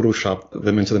photoshopped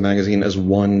them into the magazine as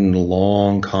one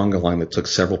long Congo line that took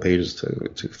several pages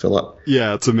to fill up.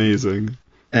 Yeah, it's amazing.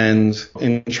 And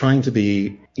in trying to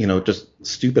be, just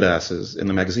stupid asses in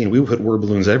the magazine, we would put word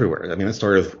balloons everywhere. I mean, it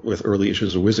started with early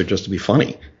issues of Wizard just to be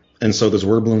funny. And so there's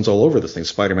word balloons all over this thing,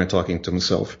 Spider-Man talking to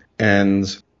himself. And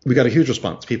we got a huge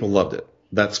response. People loved it,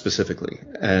 that specifically.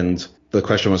 And the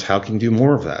question was, how can you do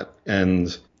more of that?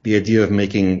 And the idea of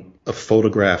making a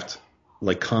photographed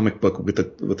comic book with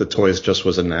the toys just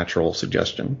was a natural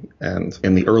suggestion. And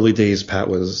in the early days, Pat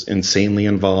was insanely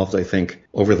involved. I think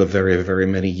over the very, very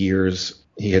many years,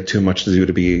 he had too much to do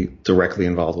to be directly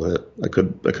involved with it. I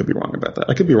could be wrong about that.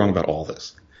 I could be wrong about all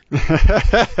this.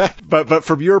 But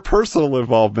from your personal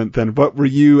involvement, then, what were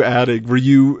you adding? Were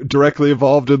you directly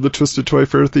involved in the Twisted Toy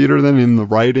Fair Theater, then, in the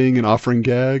writing and offering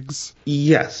gags?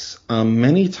 Yes.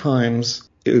 Many times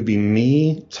it would be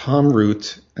me, Tom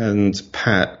Root, and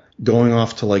Pat going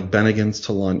off to Bennigan's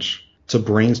to lunch to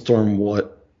brainstorm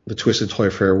what the Twisted Toy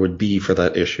Fair would be for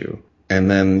that issue.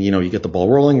 And then, you get the ball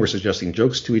rolling. We're suggesting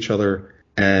jokes to each other.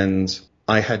 And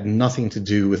I had nothing to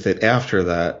do with it after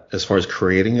that as far as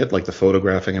creating it, like the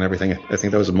photographing and everything. I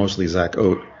think that was mostly Zach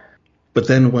Oat. But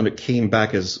then when it came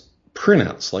back as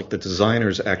printouts, like the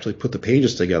designers actually put the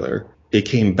pages together, it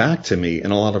came back to me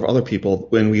and a lot of other people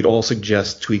when we'd all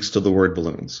suggest tweaks to the word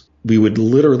balloons. We would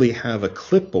literally have a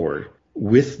clipboard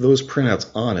with those printouts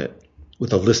on it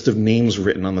with a list of names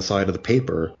written on the side of the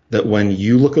paper that when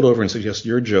you look it over and suggest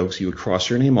your jokes, you would cross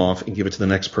your name off and give it to the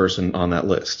next person on that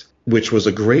list, which was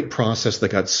a great process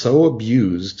that got so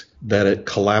abused that it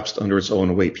collapsed under its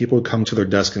own weight. People would come to their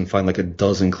desk and find a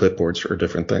dozen clipboards for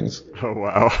different things. Oh,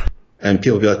 wow. And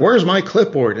people would be like, where's my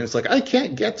clipboard? And it's like, I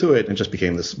can't get to it. And it just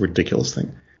became this ridiculous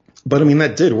thing. But, I mean,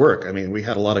 that did work. I mean, we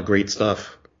had a lot of great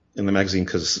stuff in the magazine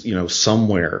because,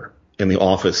 somewhere in the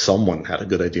office, someone had a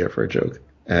good idea for a joke.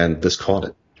 And this caught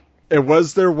it. And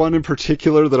was there one in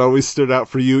particular that always stood out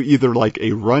for you, either like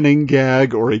a running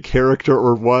gag or a character,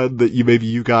 or one that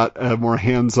you got a more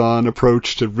hands-on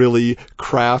approach to really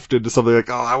craft into something like,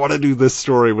 oh, I want to do this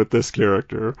story with this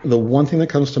character? The one thing that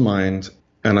comes to mind,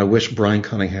 and I wish Brian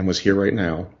Cunningham was here right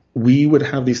now, we would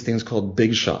have these things called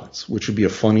big shots, which would be a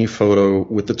funny photo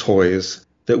with the toys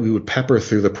that we would pepper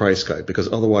through the price guide,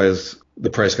 because otherwise the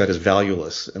price guide is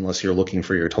valueless unless you're looking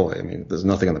for your toy. I mean, there's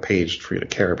nothing on the page for you to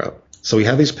care about. So we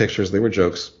had these pictures, they were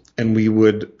jokes, and we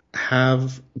would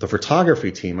have the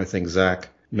photography team, I think Zach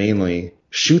mainly,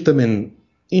 shoot them in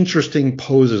interesting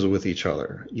poses with each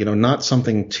other. Not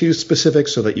something too specific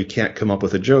so that you can't come up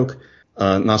with a joke,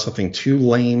 not something too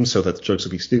lame so that the jokes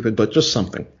would be stupid, but just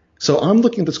something. So I'm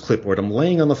looking at this clipboard, I'm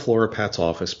laying on the floor of Pat's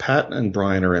office, Pat and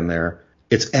Brian are in there.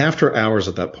 It's after hours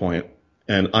at that point,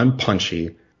 and I'm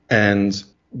punchy, and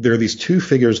there are these two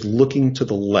figures looking to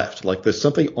the left, like there's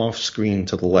something off screen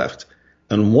to the left.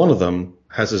 And one of them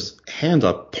has his hand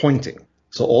up pointing.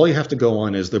 So all you have to go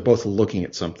on is they're both looking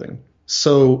at something.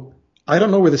 So I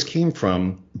don't know where this came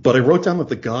from, but I wrote down that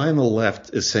the guy on the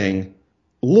left is saying,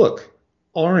 look,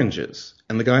 oranges.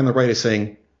 And the guy on the right is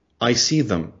saying, I see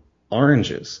them,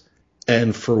 oranges.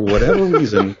 And for whatever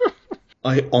reason,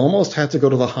 I almost had to go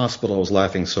to the hospital. I was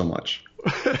laughing so much.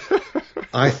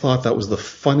 I thought that was the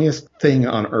funniest thing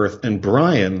on earth. And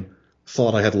Brian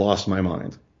thought I had lost my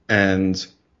mind. And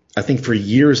I think for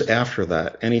years after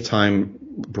that, anytime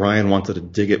Brian wanted to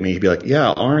dig at me, he'd be like,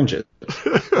 yeah, oranges.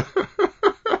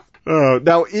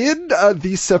 Now, in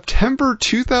the September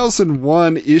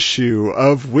 2001 issue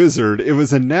of Wizard, it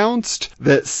was announced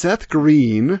that Seth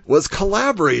Green was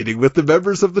collaborating with the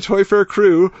members of the Toy Fair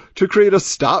crew to create a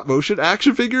stop-motion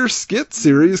action figure skit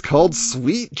series called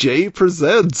Sweet J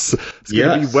Presents. It's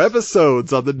going to be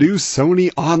webisodes on the new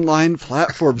Sony online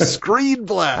platform,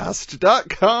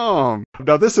 ScreenBlast.com.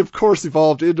 Now, this, of course,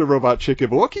 evolved into Robot Chicken,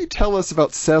 but what can you tell us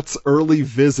about Seth's early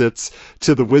visits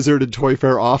to the Wizard and Toy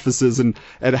Fair offices and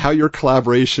how your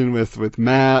collaboration with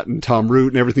Matt and Tom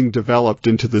Root and everything developed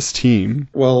into this team?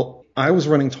 Well, I was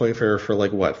running Toy Fair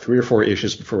for 3 or 4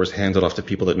 issues before it was handed off to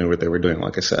people that knew what they were doing,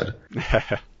 like I said.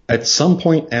 At some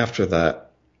point after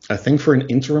that, I think for an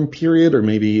interim period, or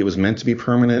maybe it was meant to be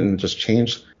permanent and just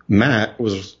changed, Matt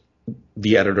was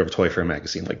the editor of Toy Fair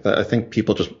magazine. Like that, I think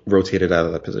people just rotated out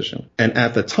of that position. And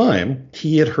at the time,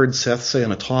 he had heard Seth say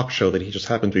on a talk show that he just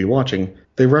happened to be watching,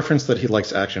 they referenced that he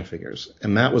likes action figures.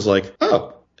 And Matt was like,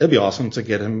 oh, it'd be awesome to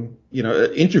get him,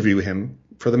 interview him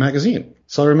for the magazine.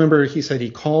 So I remember he said he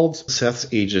called Seth's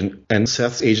agent, and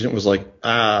Seth's agent was like,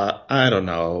 I don't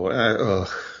know.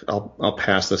 I'll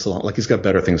pass this along. Like, he's got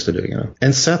better things to do,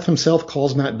 And Seth himself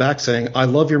calls Matt back saying, I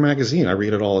love your magazine. I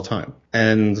read it all the time.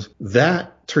 And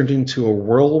that turned into a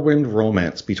whirlwind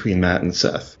romance between Matt and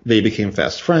Seth. They became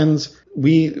fast friends.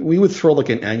 We would throw like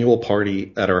an annual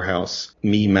party at our house,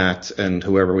 me, Matt, and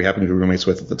whoever we happened to be roommates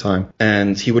with at the time.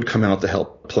 And he would come out to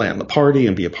help plan the party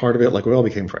and be a part of it. Like, we all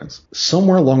became friends.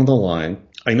 Somewhere along the line,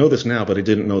 I know this now, but I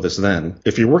didn't know this then.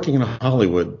 If you're working in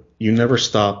Hollywood, you never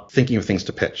stop thinking of things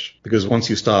to pitch, because once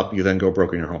you stop, you then go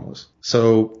broke and you're homeless.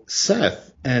 So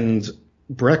Seth and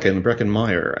Brecken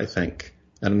Meyer, I think,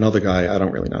 and another guy, I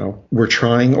don't really know, were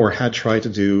trying or had tried to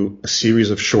do a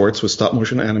series of shorts with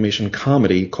stop-motion animation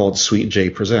comedy called Sweet J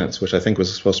Presents, which I think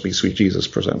was supposed to be Sweet Jesus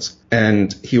Presents.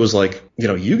 And he was like,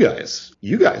 you guys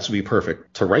would be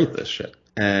perfect to write this shit.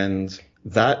 And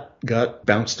that got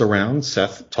bounced around.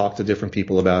 Seth talked to different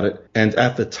people about it. And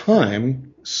at the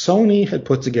time, Sony had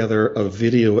put together a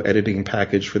video editing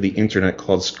package for the internet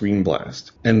called Screen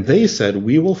Blast. And they said,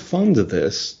 we will fund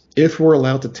this if we're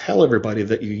allowed to tell everybody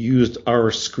that you used our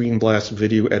Screen Blast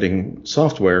video editing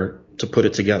software to put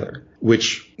it together,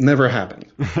 which never happened.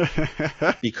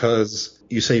 Because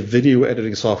you say video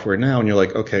editing software now, and you're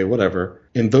like, okay, whatever.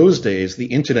 In those days, the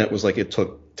internet was like, it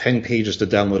took 10 pages to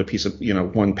download a piece of,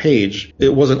 one page.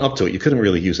 It wasn't up to it. You couldn't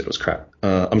really use it. It was crap.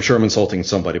 I'm sure I'm insulting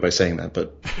somebody by saying that,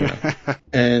 but,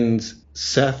 And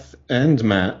Seth and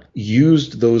Matt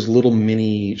used those little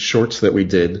mini shorts that we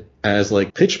did as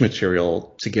like pitch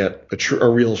material to get a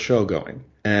real show going.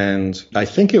 And I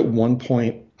think at one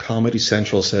point, Comedy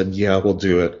Central said, yeah, we'll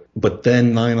do it. But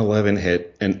then 9/11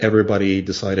 hit, and everybody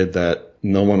decided that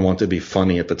no one wanted to be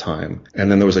funny at the time. And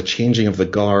then there was a changing of the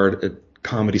guard at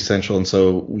Comedy Central, and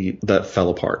so that fell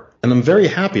apart. And I'm very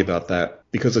happy about that,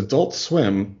 because Adult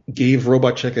Swim gave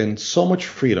Robot Chicken so much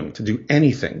freedom to do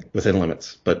anything within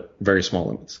limits, but very small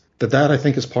limits. That I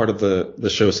think is part of the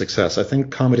show's success. I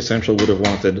think Comedy Central would have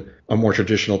wanted a more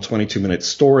traditional 22-minute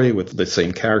story with the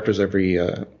same characters every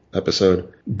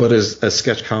episode. But as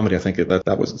sketch comedy, I think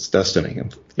that was its destiny.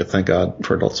 And thank God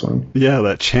for Adult Swim. Yeah,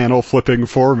 that channel flipping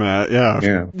format.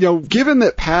 Yeah. Given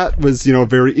that Pat was, a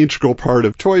very integral part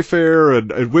of Toy Fair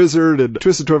and Wizard and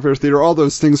Twisted Toy Fair Theater, all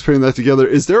those things putting that together,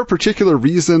 is there a particular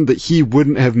reason that he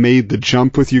wouldn't have made the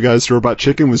jump with you guys to Robot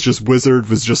Chicken? Was just Wizard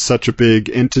was just such a big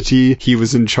entity? He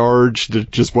was in charge.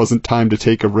 It just wasn't time to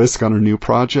take a risk on a new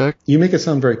project? You make it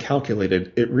sound very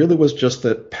calculated. It really was just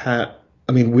that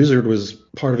Wizard was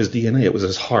part of his DNA. It was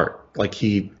his heart. Like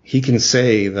he can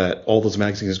say that all those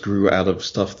magazines grew out of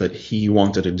stuff that he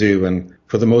wanted to do. And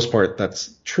for the most part,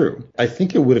 that's true. I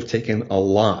think it would have taken a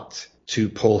lot to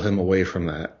pull him away from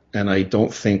that. And I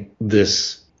don't think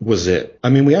this was it.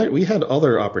 We had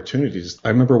other opportunities. I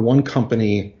remember one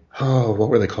company, what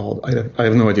were they called? I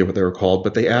have no idea what they were called,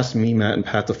 but they asked me, Matt, and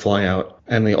Pat to fly out,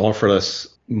 and they offered us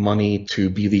money to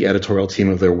be the editorial team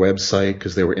of their website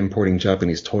because they were importing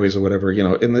Japanese toys or whatever.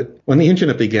 When the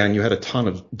internet began, you had a ton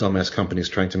of dumbass companies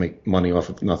trying to make money off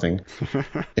of nothing.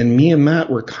 And me and Matt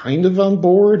were kind of on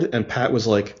board, and Pat was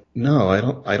like,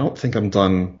 no, I don't think I'm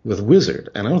done with Wizard.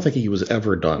 And I don't think he was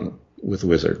ever done with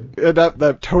Wizard. And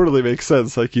that totally makes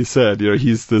sense. Like you said,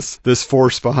 he's this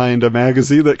force behind a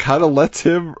magazine that kind of lets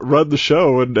him run the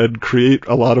show and create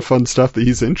a lot of fun stuff that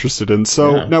he's interested in.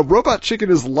 So Now Robot Chicken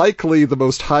is likely the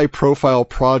most high profile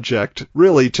project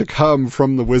really to come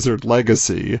from the Wizard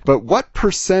legacy. But what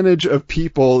percentage of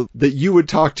people that you would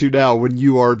talk to now when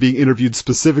you are being interviewed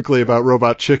specifically about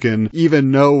Robot Chicken even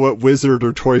know what Wizard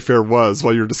or Toy Fair was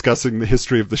while you're discussing the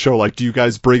history of the show? Like, do you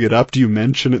guys bring it up? Do you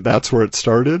mention it? That's where it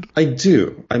started? I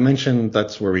do. I mentioned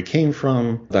that's where we came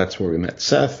from. That's where we met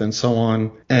Seth and so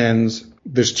on. And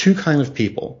there's two kind of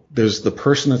people. There's the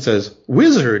person that says,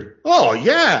 Wizard? Oh,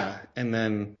 yeah. And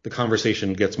then the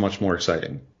conversation gets much more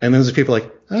exciting. And then there's people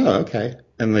like, oh, okay.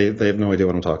 And they have no idea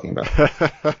what I'm talking about.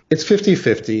 It's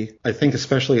 50-50. I think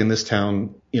especially in this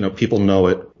town, people know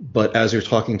it. But as you're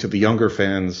talking to the younger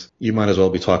fans, you might as well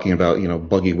be talking about,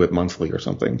 Buggy Whip Monthly or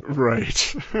something.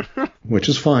 Right. Which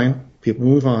is fine. People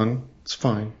move on. It's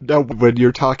fine. Now, when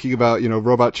you're talking about,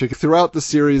 Robot Chicken, throughout the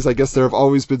series, I guess there have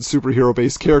always been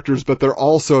superhero-based characters, but there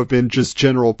also have been just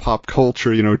general pop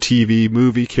culture, TV,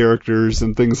 movie characters,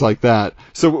 and things like that.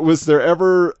 So was there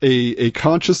ever a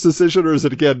conscious decision, or is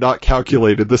it, again, not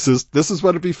calculated? This is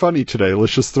what would be funny today.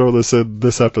 Let's just throw this in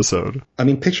this episode. I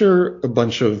mean, picture a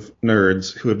bunch of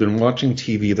nerds who have been watching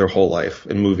TV their whole life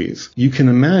and movies. You can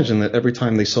imagine that every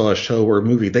time they saw a show or a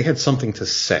movie, they had something to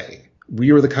say.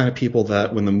 We were the kind of people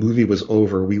that when the movie was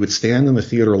over, we would stand in the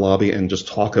theater lobby and just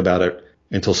talk about it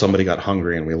until somebody got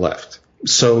hungry and we left.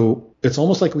 So it's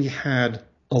almost like we had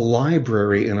a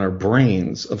library in our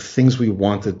brains of things we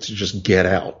wanted to just get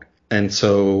out. And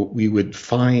so we'd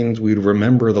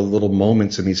remember the little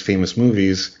moments in these famous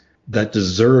movies that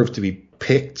deserve to be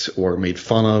picked or made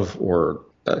fun of or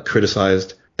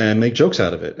criticized and make jokes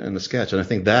out of it in the sketch. And I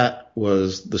think that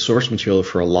was the source material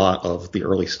for a lot of the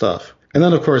early stuff. And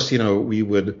then, of course, we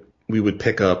would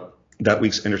pick up that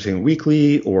week's Entertainment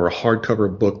Weekly or a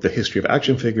hardcover book, The History of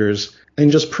Action Figures,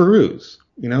 and just peruse.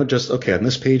 Okay, on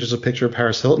this page is a picture of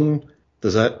Paris Hilton.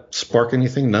 Does that spark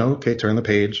anything? No? Okay, turn the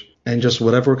page. And just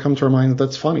whatever would come to our mind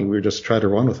that's funny, we would just try to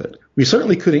run with it. We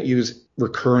certainly couldn't use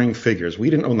recurring figures. We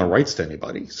didn't own the rights to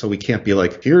anybody. So we can't be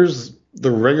like, here's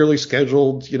the regularly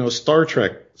scheduled, Star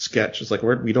Trek sketch. It's like,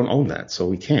 we don't own that, so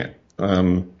we can't.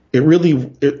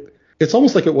 It's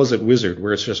almost like it was at Wizard,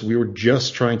 where it's just we were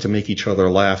just trying to make each other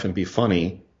laugh and be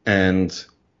funny, and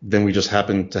then we just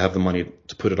happened to have the money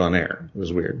to put it on air. It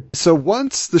was weird. So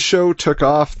once the show took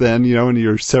off then, and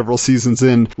you're several seasons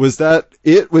in, was that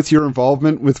it with your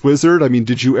involvement with Wizard? I mean,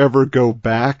 did you ever go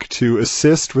back to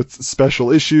assist with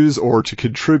special issues or to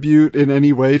contribute in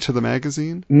any way to the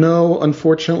magazine? No,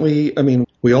 unfortunately. I mean,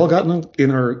 we all got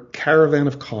in our caravan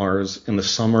of cars in the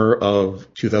summer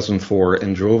of 2004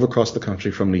 and drove across the country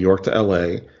from New York to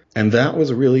LA. And that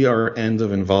was really our end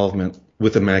of involvement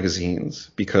with the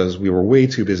magazines because we were way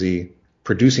too busy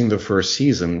producing the first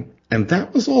season. And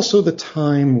that was also the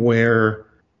time where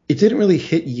it didn't really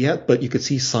hit yet, but you could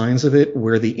see signs of it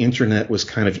where the internet was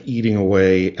kind of eating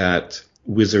away at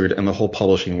Wizard and the whole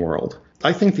publishing world.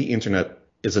 I think the internet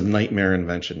is a nightmare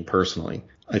invention, personally.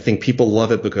 I think people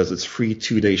love it because it's free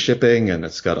 2-day shipping and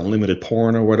it's got unlimited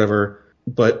porn or whatever.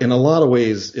 But in a lot of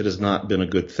ways, it has not been a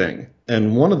good thing.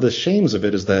 And one of the shames of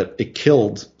it is that it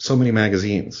killed so many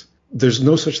magazines. There's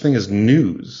no such thing as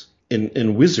news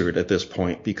in Wizard at this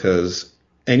point because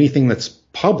anything that's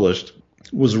published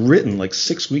was written like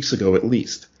 6 weeks ago at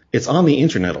least. It's on the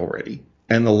internet already.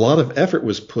 And a lot of effort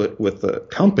was put with the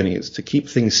companies to keep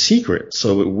things secret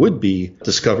so it would be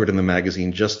discovered in the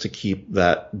magazine just to keep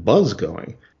that buzz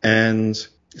going. And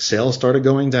sales started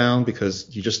going down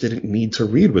because you just didn't need to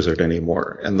read Wizard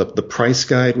anymore. And the price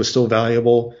guide was still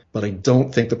valuable, but I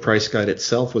don't think the price guide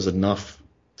itself was enough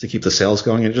to keep the sales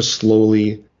going. And it just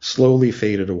slowly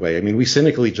faded away. I mean, we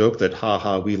cynically joked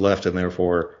that, we left and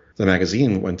therefore the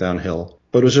magazine went downhill.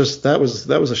 But it was just, that was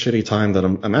a shitty time that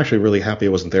I'm actually really happy I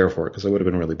wasn't there for it because I would have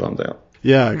been really bummed out.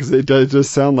 Yeah, because it does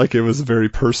sound like it was a very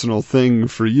personal thing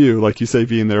for you, like you say,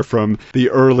 being there from the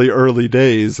early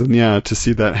days, and yeah, to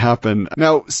see that happen.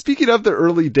 Now, speaking of the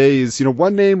early days,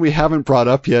 one name we haven't brought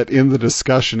up yet in the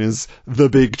discussion is the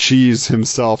Big Cheese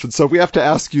himself, and so we have to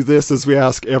ask you this as we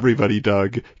ask everybody,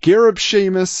 Doug. Gareb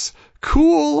Shamus,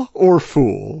 cool or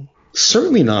fool?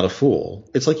 Certainly not a fool.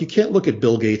 It's like you can't look at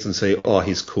Bill Gates and say, oh,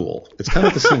 he's cool. It's kind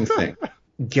of the same thing.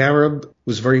 Gareb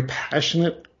was very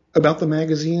passionate about the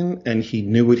magazine and he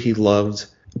knew what he loved,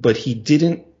 but he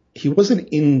wasn't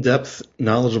in-depth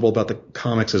knowledgeable about the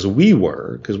comics as we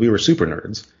were because we were super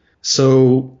nerds.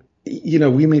 So,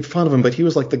 we made fun of him, but he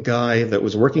was like the guy that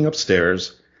was working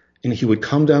upstairs and he would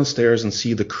come downstairs and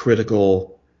see the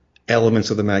critical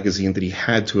elements of the magazine that he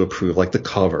had to approve, like the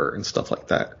cover and stuff like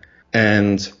that.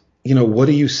 And what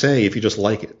do you say if you just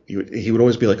like it? He would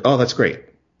always be like, oh, that's great.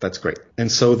 That's great.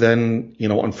 And so then,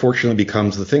 unfortunately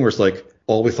becomes the thing where it's like,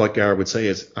 all we thought Gareb would say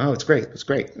is, oh, it's great. It's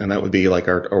great. And that would be like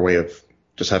our way of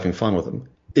just having fun with him.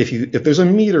 If there's a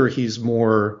meter, he's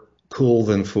more cool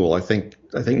than fool. I think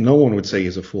I think no one would say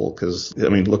he's a fool because, I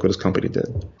mean, look what his company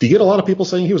did. Do you get a lot of people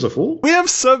saying he was a fool? We have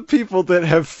some people that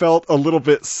have felt a little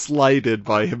bit slighted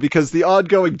by him because the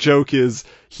ongoing joke is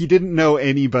he didn't know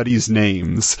anybody's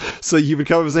names. So he would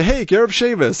come up and say, hey, Gareb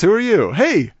Shamus, who are you?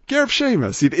 Hey, Gareb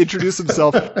Shamus. He'd introduce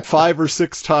himself 5 or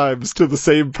 6 times to the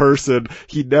same person.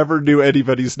 He never knew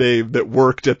anybody's name that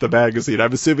worked at the magazine.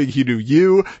 I'm assuming he knew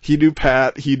you, he knew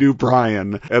Pat, he knew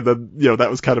Brian, and then, that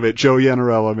was kind of it. Joe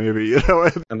Yanarella, maybe,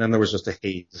 And then there was just a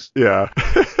haze. Yeah.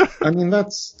 I mean,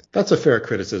 that's a fair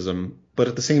criticism. But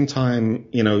at the same time,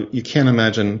 you can't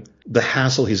imagine the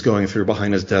hassle he's going through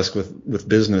behind his desk with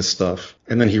business stuff.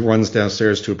 And then he runs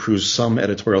downstairs to approve some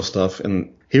editorial stuff.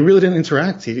 And he really didn't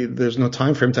interact. There's no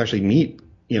time for him to actually meet,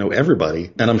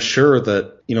 everybody. And I'm sure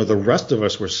that, the rest of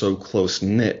us were so close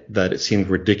knit that it seemed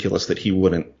ridiculous that he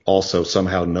wouldn't also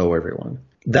somehow know everyone.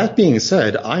 That being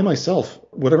said, I myself,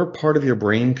 whatever part of your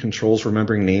brain controls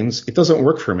remembering names, it doesn't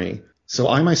work for me. So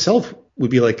I myself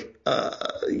would be like,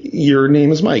 your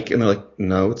name is Mike. And they're like,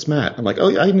 no, it's Matt. I'm like,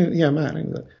 oh, I knew, yeah, Matt. I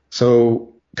knew that.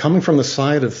 So coming from the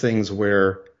side of things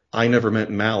where I never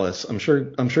met malice, I'm sure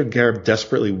Gareb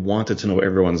desperately wanted to know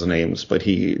everyone's names, but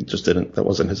he just didn't. That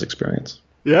wasn't his experience.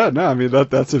 Yeah, no, I mean,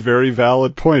 that's a very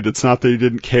valid point. It's not that he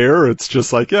didn't care. It's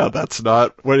just like, yeah, that's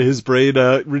not what his brain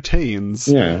retains.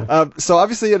 Yeah. So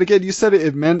obviously, and again, you said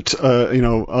it meant,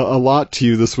 a lot to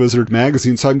you, this Wizard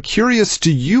magazine. So I'm curious,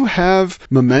 do you have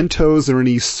mementos or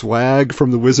any swag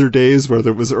from the Wizard days, whether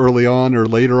it was early on or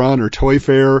later on or Toy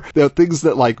Fair, things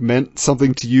that like meant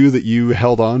something to you that you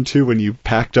held on to when you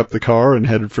packed up the car and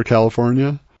headed for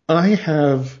California? I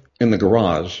have in the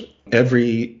garage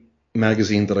every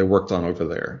magazine that I worked on over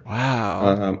there.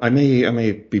 Wow. I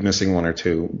may be missing one or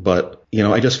two, but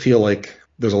I just feel like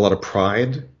there's a lot of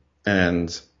pride,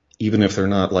 and even if they're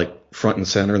not like front and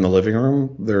center in the living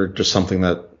room, they're just something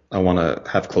that I want to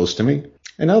have close to me.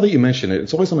 And now that you mention it,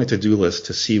 it's always on my to-do list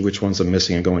to see which ones I'm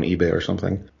missing and go on eBay or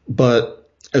something. But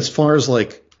as far as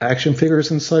like action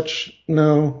figures and such,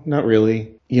 no, not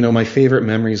really. My favorite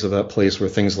memories of that place were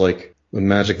things like when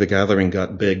Magic the Gathering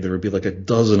got big, there would be like a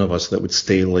dozen of us that would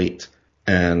stay late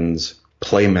and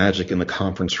play Magic in the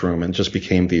conference room, and just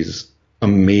became these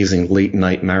amazing late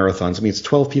night marathons. I mean, it's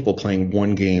 12 people playing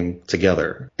one game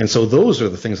together. And so those are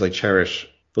the things I cherish,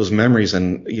 those memories.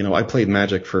 And, I played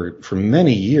Magic for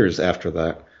many years after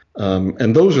that.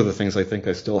 And those are the things I think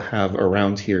I still have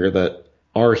around here that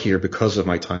are here because of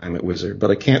my time at Wizard.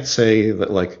 But I can't say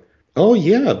that like, oh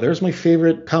yeah, there's my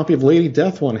favorite copy of Lady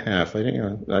Death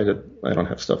 1/2. I don't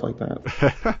have stuff like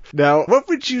that. Now, what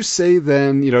would you say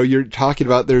then, you're talking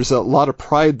about there's a lot of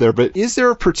pride there, but is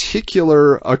there a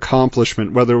particular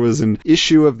accomplishment, whether it was an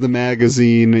issue of the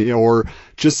magazine or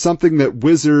just something that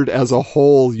Wizard as a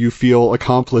whole you feel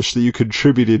accomplished that you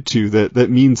contributed to that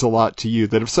means a lot to you?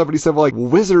 That if somebody said, well, like,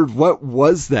 Wizard, what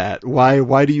was that?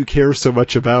 Why do you care so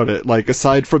much about it? Like,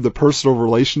 aside from the personal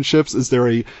relationships, is there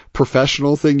a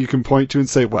professional thing you can point to and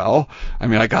say, well, I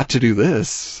mean, I got to do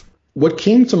this? What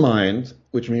came to mind,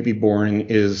 which may be boring,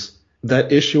 is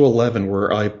that issue 11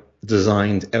 where I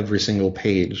designed every single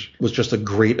page was just a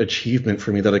great achievement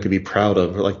for me that I could be proud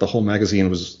of. Like, the whole magazine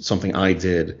was something I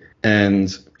did.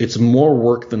 And it's more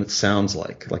work than it sounds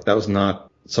like. Like, that was not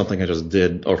something I just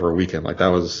did over a weekend. Like, that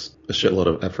was a shitload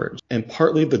of effort. And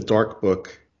partly the Dark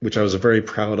Book, which I was very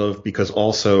proud of, because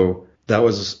also that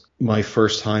was my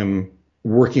first time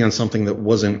working on something that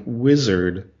wasn't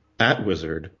Wizard at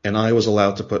Wizard, and I was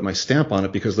allowed to put my stamp on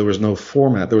it because there was no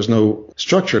format, there was no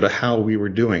structure to how we were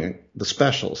doing the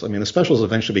specials. I mean, the specials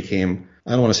eventually became,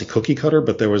 I don't want to say cookie cutter,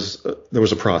 but there was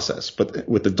a process. But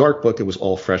with the Dark Book, it was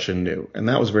all fresh and new, and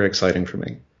that was very exciting for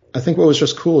me. I think what was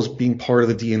just cool is being part of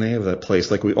the DNA of that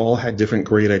place. Like, we all had different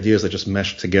great ideas that just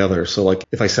meshed together. So like,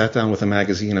 if I sat down with a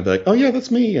magazine, I'd be like, oh yeah, that's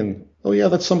me, and oh yeah,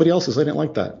 that's somebody else's. I didn't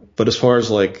like that. But as far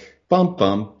as like, bum,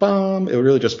 bum, bum. It would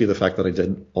really just be the fact that I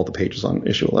did all the pages on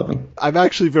issue 11. I'm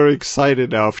actually very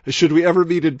excited now. Should we ever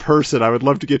meet in person, I would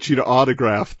love to get you to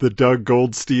autograph the Doug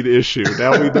Goldstein issue.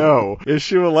 Now we know.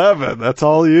 Issue 11. That's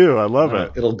all you. I love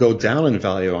it. It'll go down in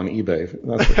value on eBay.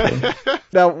 That's for sure.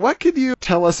 Now, what can you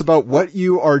tell us about what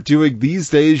you are doing these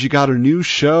days? You got a new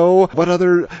show. What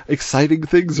other exciting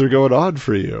things are going on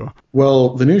for you?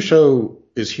 Well, the new show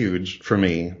is huge for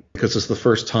me because it's the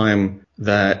first time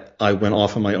that I went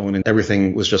off on my own and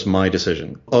everything was just my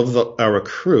decision. Of our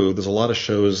crew, there's a lot of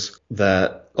shows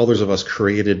that others of us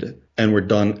created and were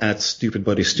done at Stupid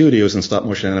Buddy Studios and stop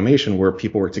motion animation where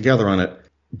people work together on it.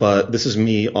 But this is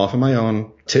me off on my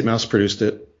own. Titmouse produced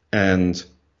it, and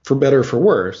for better or for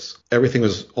worse, everything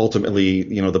was ultimately,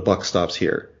 the buck stops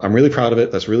here. I'm really proud of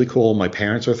it. That's really cool. My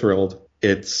parents are thrilled.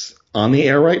 It's on the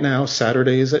air right now,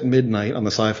 Saturdays at midnight on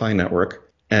the Sci-Fi Network.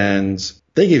 And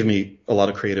they gave me a lot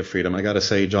of creative freedom. I got to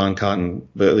say, John Cotton,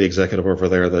 the executive over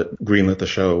there that greenlit the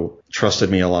show, trusted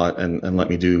me a lot and let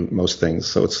me do most things.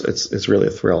 So it's really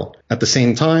a thrill. At the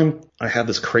same time, I had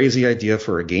this crazy idea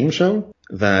for a game show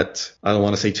that I don't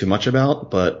want to say too much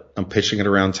about, but I'm pitching it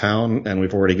around town, and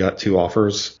we've already got 2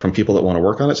 offers from people that want to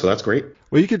work on it, so that's great.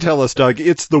 Well, you can tell us, Doug,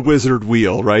 it's the Wizard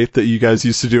Wheel, right, that you guys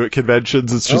used to do at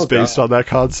conventions. It's just based on that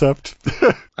concept.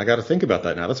 I got to think about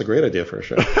that now. That's a great idea for a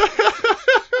show.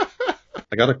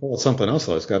 I got to call it something else,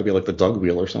 though. It's got to be like the Doug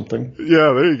Wheel or something.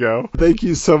 Yeah, there you go. Thank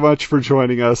you so much for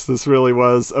joining us. This really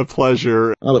was a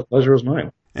pleasure. Oh, the pleasure was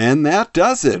mine. And that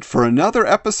does it for another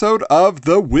episode of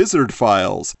The Wizard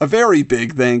Files. A very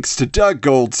big thanks to Doug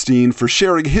Goldstein for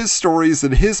sharing his stories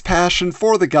and his passion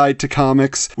for the Guide to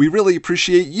Comics. We really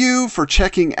appreciate you for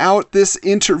checking out this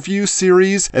interview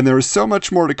series, and there is so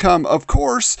much more to come. Of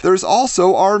course, there's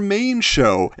also our main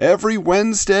show. Every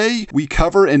Wednesday, we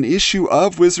cover an issue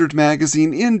of Wizard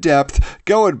Magazine in depth,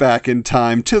 going back in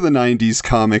time to the 90s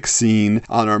comic scene.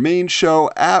 On our main show,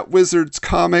 at Wizards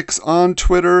Comics on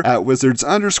Twitter, at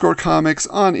Wizards_Comics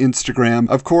on Instagram.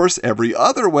 Of course, every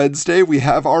other Wednesday, we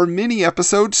have our mini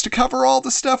episodes to cover all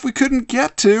the stuff we couldn't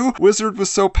get to. Wizard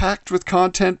was so packed with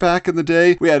content back in the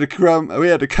day, we had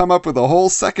to come up with a whole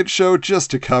second show just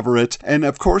to cover it. And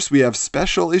of course, we have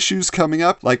special issues coming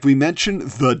up. Like we mentioned,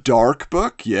 The Dark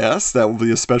Book. Yes, that will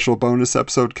be a special bonus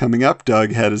episode coming up.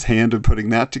 Doug had his hand in putting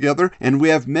that together. And we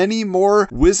have many more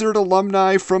Wizard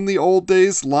alumni from the old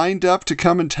days lined up to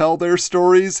come and tell their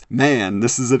stories. Man,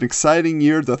 this is an exciting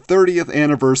year, the 30th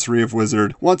anniversary of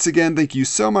Wizard. Once again, thank you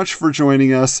so much for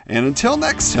joining us, and until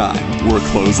next time, we're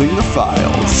closing the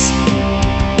files.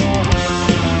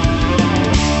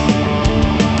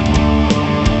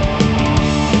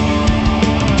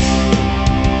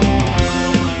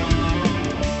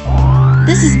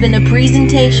 This has been a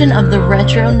presentation of the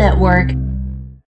Retro Network.